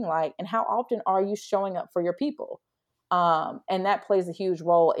content looking like? And how often are you showing up for your people? And that plays a huge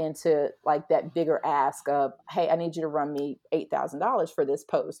role into like that bigger ask of, hey, I need you to run me $8,000 for this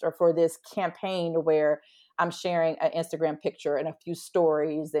post or for this campaign where I'm sharing an Instagram picture and a few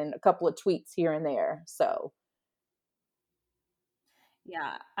stories and a couple of tweets here and there. So.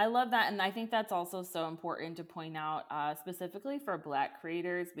 Yeah, I love that. And I think that's also so important to point out, specifically for Black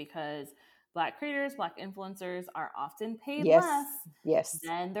creators, because Black creators, Black influencers are often paid less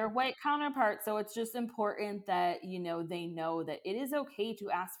than their white counterparts. So it's just important that, they know that it is okay to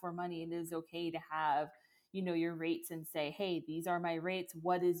ask for money. It is okay to have, your rates and say, hey, these are my rates.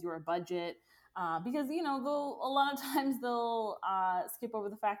 What is your budget? Because, a lot of times they'll skip over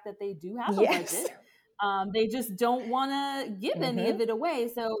the fact that they do have a budget. They just don't want to give any of it away.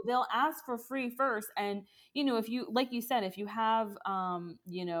 So they'll ask for free first. And, if you, like you said, if you have,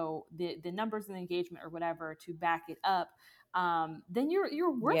 the numbers and engagement or whatever to back it up, then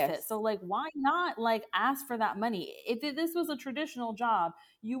you're worth it. So like, why not like ask for that money? If this was a traditional job,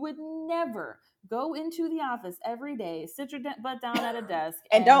 you would never go into the office every day, sit your butt down at a desk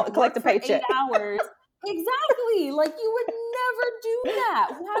and don't collect the paycheck. 8 hours. Exactly. Like, you would never do that.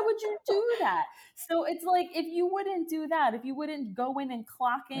 Why would you do that? So it's like, if you wouldn't do that, if you wouldn't go in and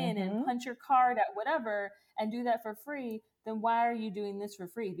clock in and punch your card at whatever and do that for free, then why are you doing this for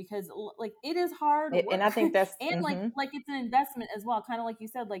free? Because like, it is hard work. And I think that's and like it's an investment as well. Kind of like you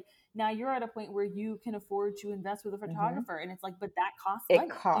said, like now you're at a point where you can afford to invest with a photographer, and it's like, but that costs money. It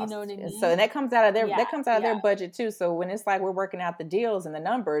costs. You know what I mean? So and that comes out of their budget too. So when it's like we're working out the deals and the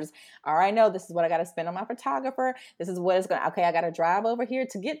numbers, all right, I know this is what I got to spend on my photographer. This is what it's going to, okay, I got to drive over here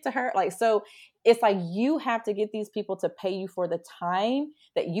to get to her. Like, so it's like you have to get these people to pay you for the time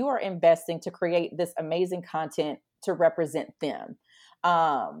that you are investing to create this amazing content to represent them.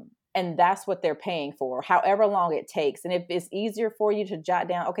 And that's what they're paying for, however long it takes. And if it's easier for you to jot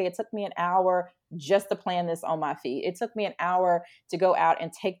down, okay, it took me an hour just to plan this on my feed. It took me an hour to go out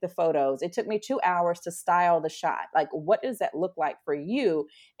and take the photos. It took me 2 hours to style the shot. Like, what does that look like for you?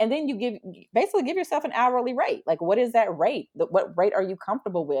 And then you basically give yourself an hourly rate. Like, what is that rate? What rate are you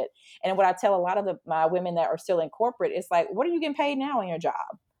comfortable with? And what I tell a lot of my women that are still in corporate, it's like, what are you getting paid now in your job?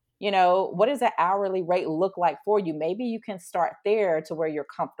 What does that hourly rate look like for you? Maybe you can start there to where you're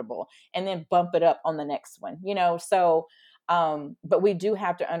comfortable and then bump it up on the next one, So But we do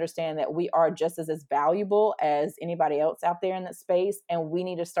have to understand that we are just as valuable as anybody else out there in that space. And we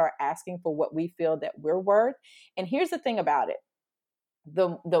need to start asking for what we feel that we're worth. And here's the thing about it.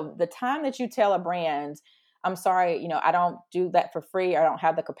 The time that you tell a brand, I'm sorry, I don't do that for free. I don't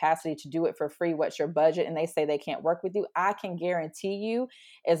have the capacity to do it for free. What's your budget? And they say they can't work with you. I can guarantee you,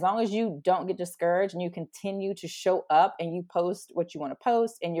 as long as you don't get discouraged and you continue to show up and you post what you want to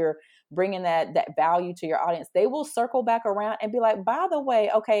post and you're bringing that value to your audience, they will circle back around and be like, by the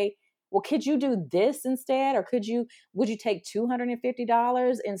way, okay, well, could you do this instead? Or would you take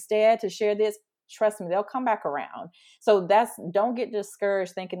 $250 instead to share this? Trust me, they'll come back around. So don't get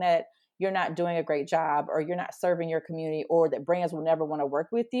discouraged thinking that you're not doing a great job or you're not serving your community or that brands will never want to work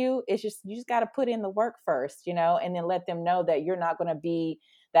with you. It's just, you just got to put in the work first, and then let them know that you're not going to be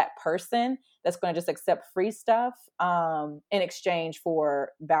that person that's going to just accept free stuff in exchange for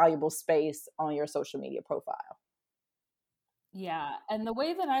valuable space on your social media profile. Yeah. And the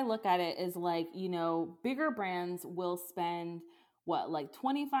way that I look at it is like, bigger brands will spend like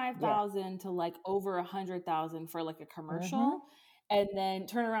 25,000 to like over 100,000 for like a commercial. Mm-hmm. And then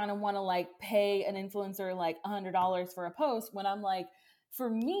turn around and want to like pay an influencer like $100 for a post, when I'm like, for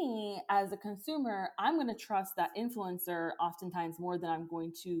me as a consumer, I'm going to trust that influencer oftentimes more than I'm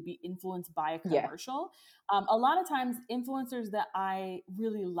going to be influenced by a commercial. Yeah. A lot of times influencers that I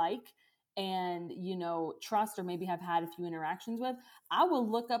really like and trust or maybe have had a few interactions with, I will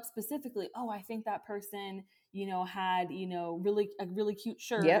look up specifically, oh, I think that person had a really cute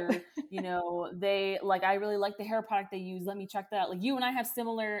shirt. Yep. Or they like, I really like the hair product they use, let me check that out. Like, you and I have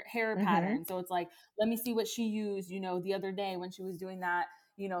similar hair patterns, so it's like, let me see what she used the other day when she was doing that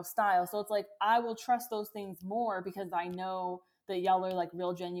style. So it's like, I will trust those things more because I know that y'all are like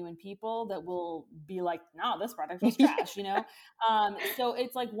real genuine people that will be like, no, this product was trash. So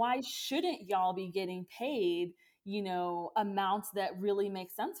it's like, why shouldn't y'all be getting paid amounts that really make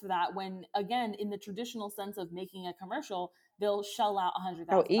sense for that, when again, in the traditional sense of making a commercial, they'll shell out $100,000.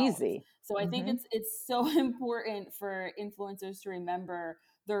 Oh, easy. So I think it's so important for influencers to remember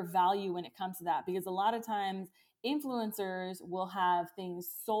their value when it comes to that, because a lot of times influencers will have things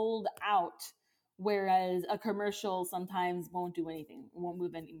sold out, whereas a commercial sometimes won't do anything, won't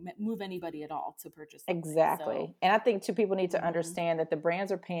move anybody at all to purchase something. Exactly. So, and I think too, people need to understand that the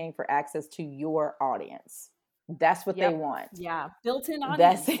brands are paying for access to your audience. That's what they want. Yeah. Built-in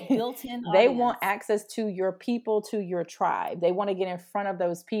audience. They want access to your people, to your tribe. They want to get in front of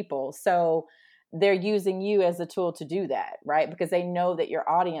those people. So they're using you as a tool to do that, right? Because they know that your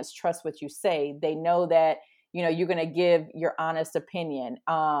audience trusts what you say. They know that, you're going to give your honest opinion.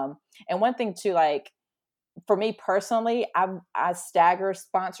 And one thing too, like for me personally, I stagger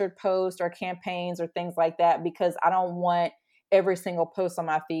sponsored posts or campaigns or things like that, because I don't want every single post on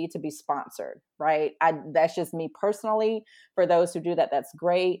my feed to be sponsored, right? That's just me personally. For those who do that, that's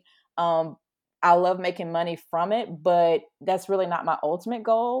great. I love making money from it, but that's really not my ultimate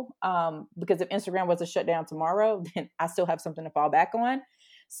goal. Because if Instagram was to shut down tomorrow, then I still have something to fall back on.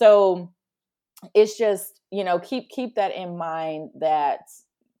 So it's just, keep that in mind, that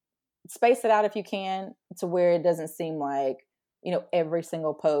space it out if you can, to where it doesn't seem like, every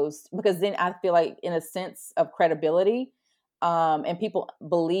single post, because then I feel like in a sense of credibility, and people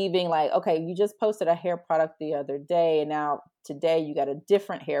believing like, okay, you just posted a hair product the other day and now today you got a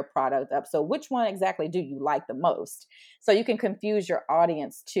different hair product up. So which one exactly do you like the most? So you can confuse your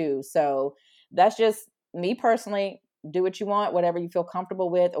audience too. So that's just me personally. Do what you want, whatever you feel comfortable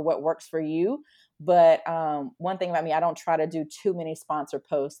with or what works for you. But one thing about me, I don't try to do too many sponsor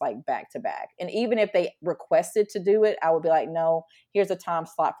posts like back to back. And even if they requested to do it, I would be like, no, here's a time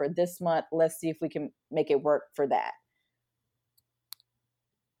slot for this month. Let's see if we can make it work for that.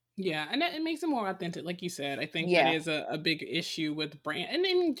 Yeah, and it makes it more authentic, like you said. I think that is a big issue with brand, and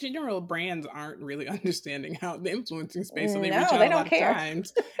in general, brands aren't really understanding how the influencing space. So they reach out a lot of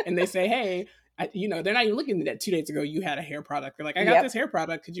times, and they say, "Hey, they're not even looking at that 2 days ago. You had a hair product. They're like, I got this hair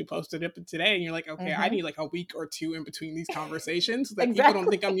product. Could you post it up today?" And you're like, okay, I need like a week or two in between these conversations so that people don't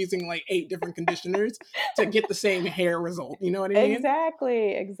think I'm using like 8 different conditioners to get the same hair result. You know what I mean?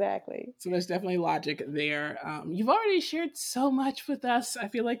 Exactly. So there's definitely logic there. You've already shared so much with us. I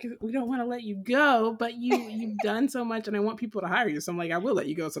feel like we don't want to let you go, but you've done so much, and I want people to hire you. So I'm like, I will let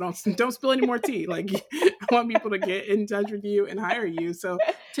you go. So don't spill any more tea. Like, I want people to get in touch with you and hire you. So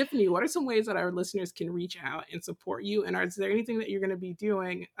Tiffany, what are some ways that our listeners can reach out and support you? And is there anything that you're going to be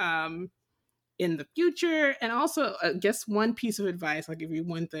doing in the future? And also, I guess one piece of advice, I'll give you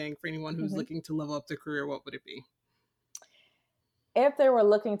one thing for anyone who's looking to level up their career. What would it be? If they were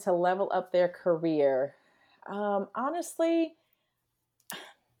looking to level up their career, honestly,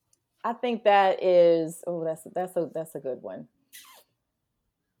 I think that is, that's a good one.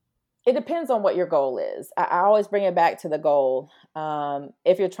 It depends on what your goal is. I always bring it back to the goal.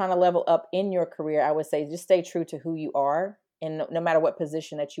 If you're trying to level up in your career, I would say just stay true to who you are, and no matter what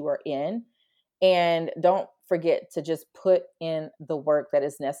position that you are in, and don't forget to just put in the work that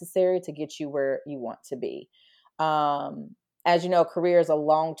is necessary to get you where you want to be. Um, as you know, career is a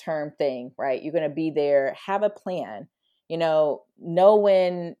long-term thing, right? You're going to be there. Have a plan. Know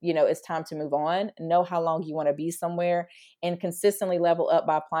when, it's time to move on, know how long you want to be somewhere, and consistently level up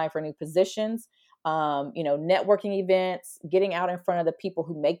by applying for new positions, networking events, getting out in front of the people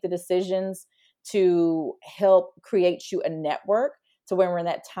who make the decisions to help create you a network. So when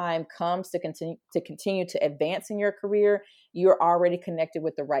that time comes to continue to advance in your career, you're already connected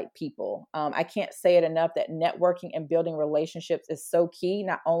with the right people. I can't say it enough that networking and building relationships is so key,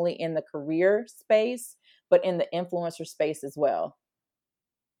 not only in the career space, but in the influencer space as well.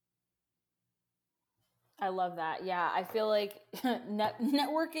 I love that. Yeah, I feel like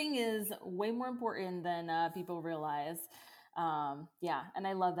networking is way more important than people realize. Yeah, and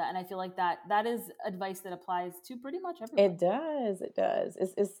I love that, and I feel like that is advice that applies to pretty much everyone. It does. It does.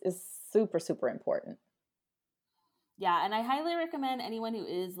 It's super, super important. Yeah, and I highly recommend anyone who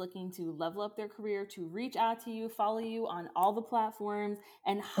is looking to level up their career to reach out to you, follow you on all the platforms,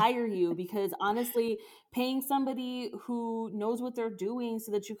 and hire you, because honestly, paying somebody who knows what they're doing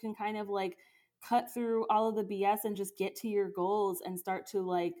so that you can kind of like cut through all of the BS and just get to your goals and start to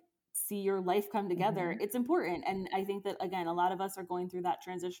like see your life come together, Mm-hmm. it's important. And I think that, again, a lot of us are going through that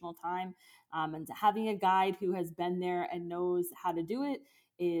transitional time, and having a guide who has been there and knows how to do it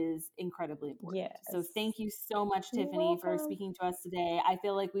is incredibly important. So Yes. thank you so much, You're Tiffany, for welcome. speaking to us today. I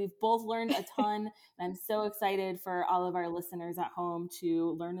feel like we've both learned a ton, and I'm so excited for all of our listeners at home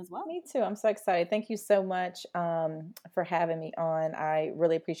to learn as well. Me too. I'm so excited. Thank you so much for having me on. I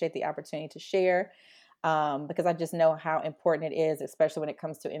really appreciate the opportunity to share, because I just know how important it is, especially when it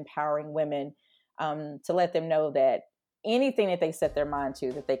comes to empowering women, to let them know that anything that they set their mind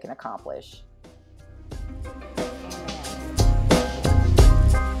to, that they can accomplish.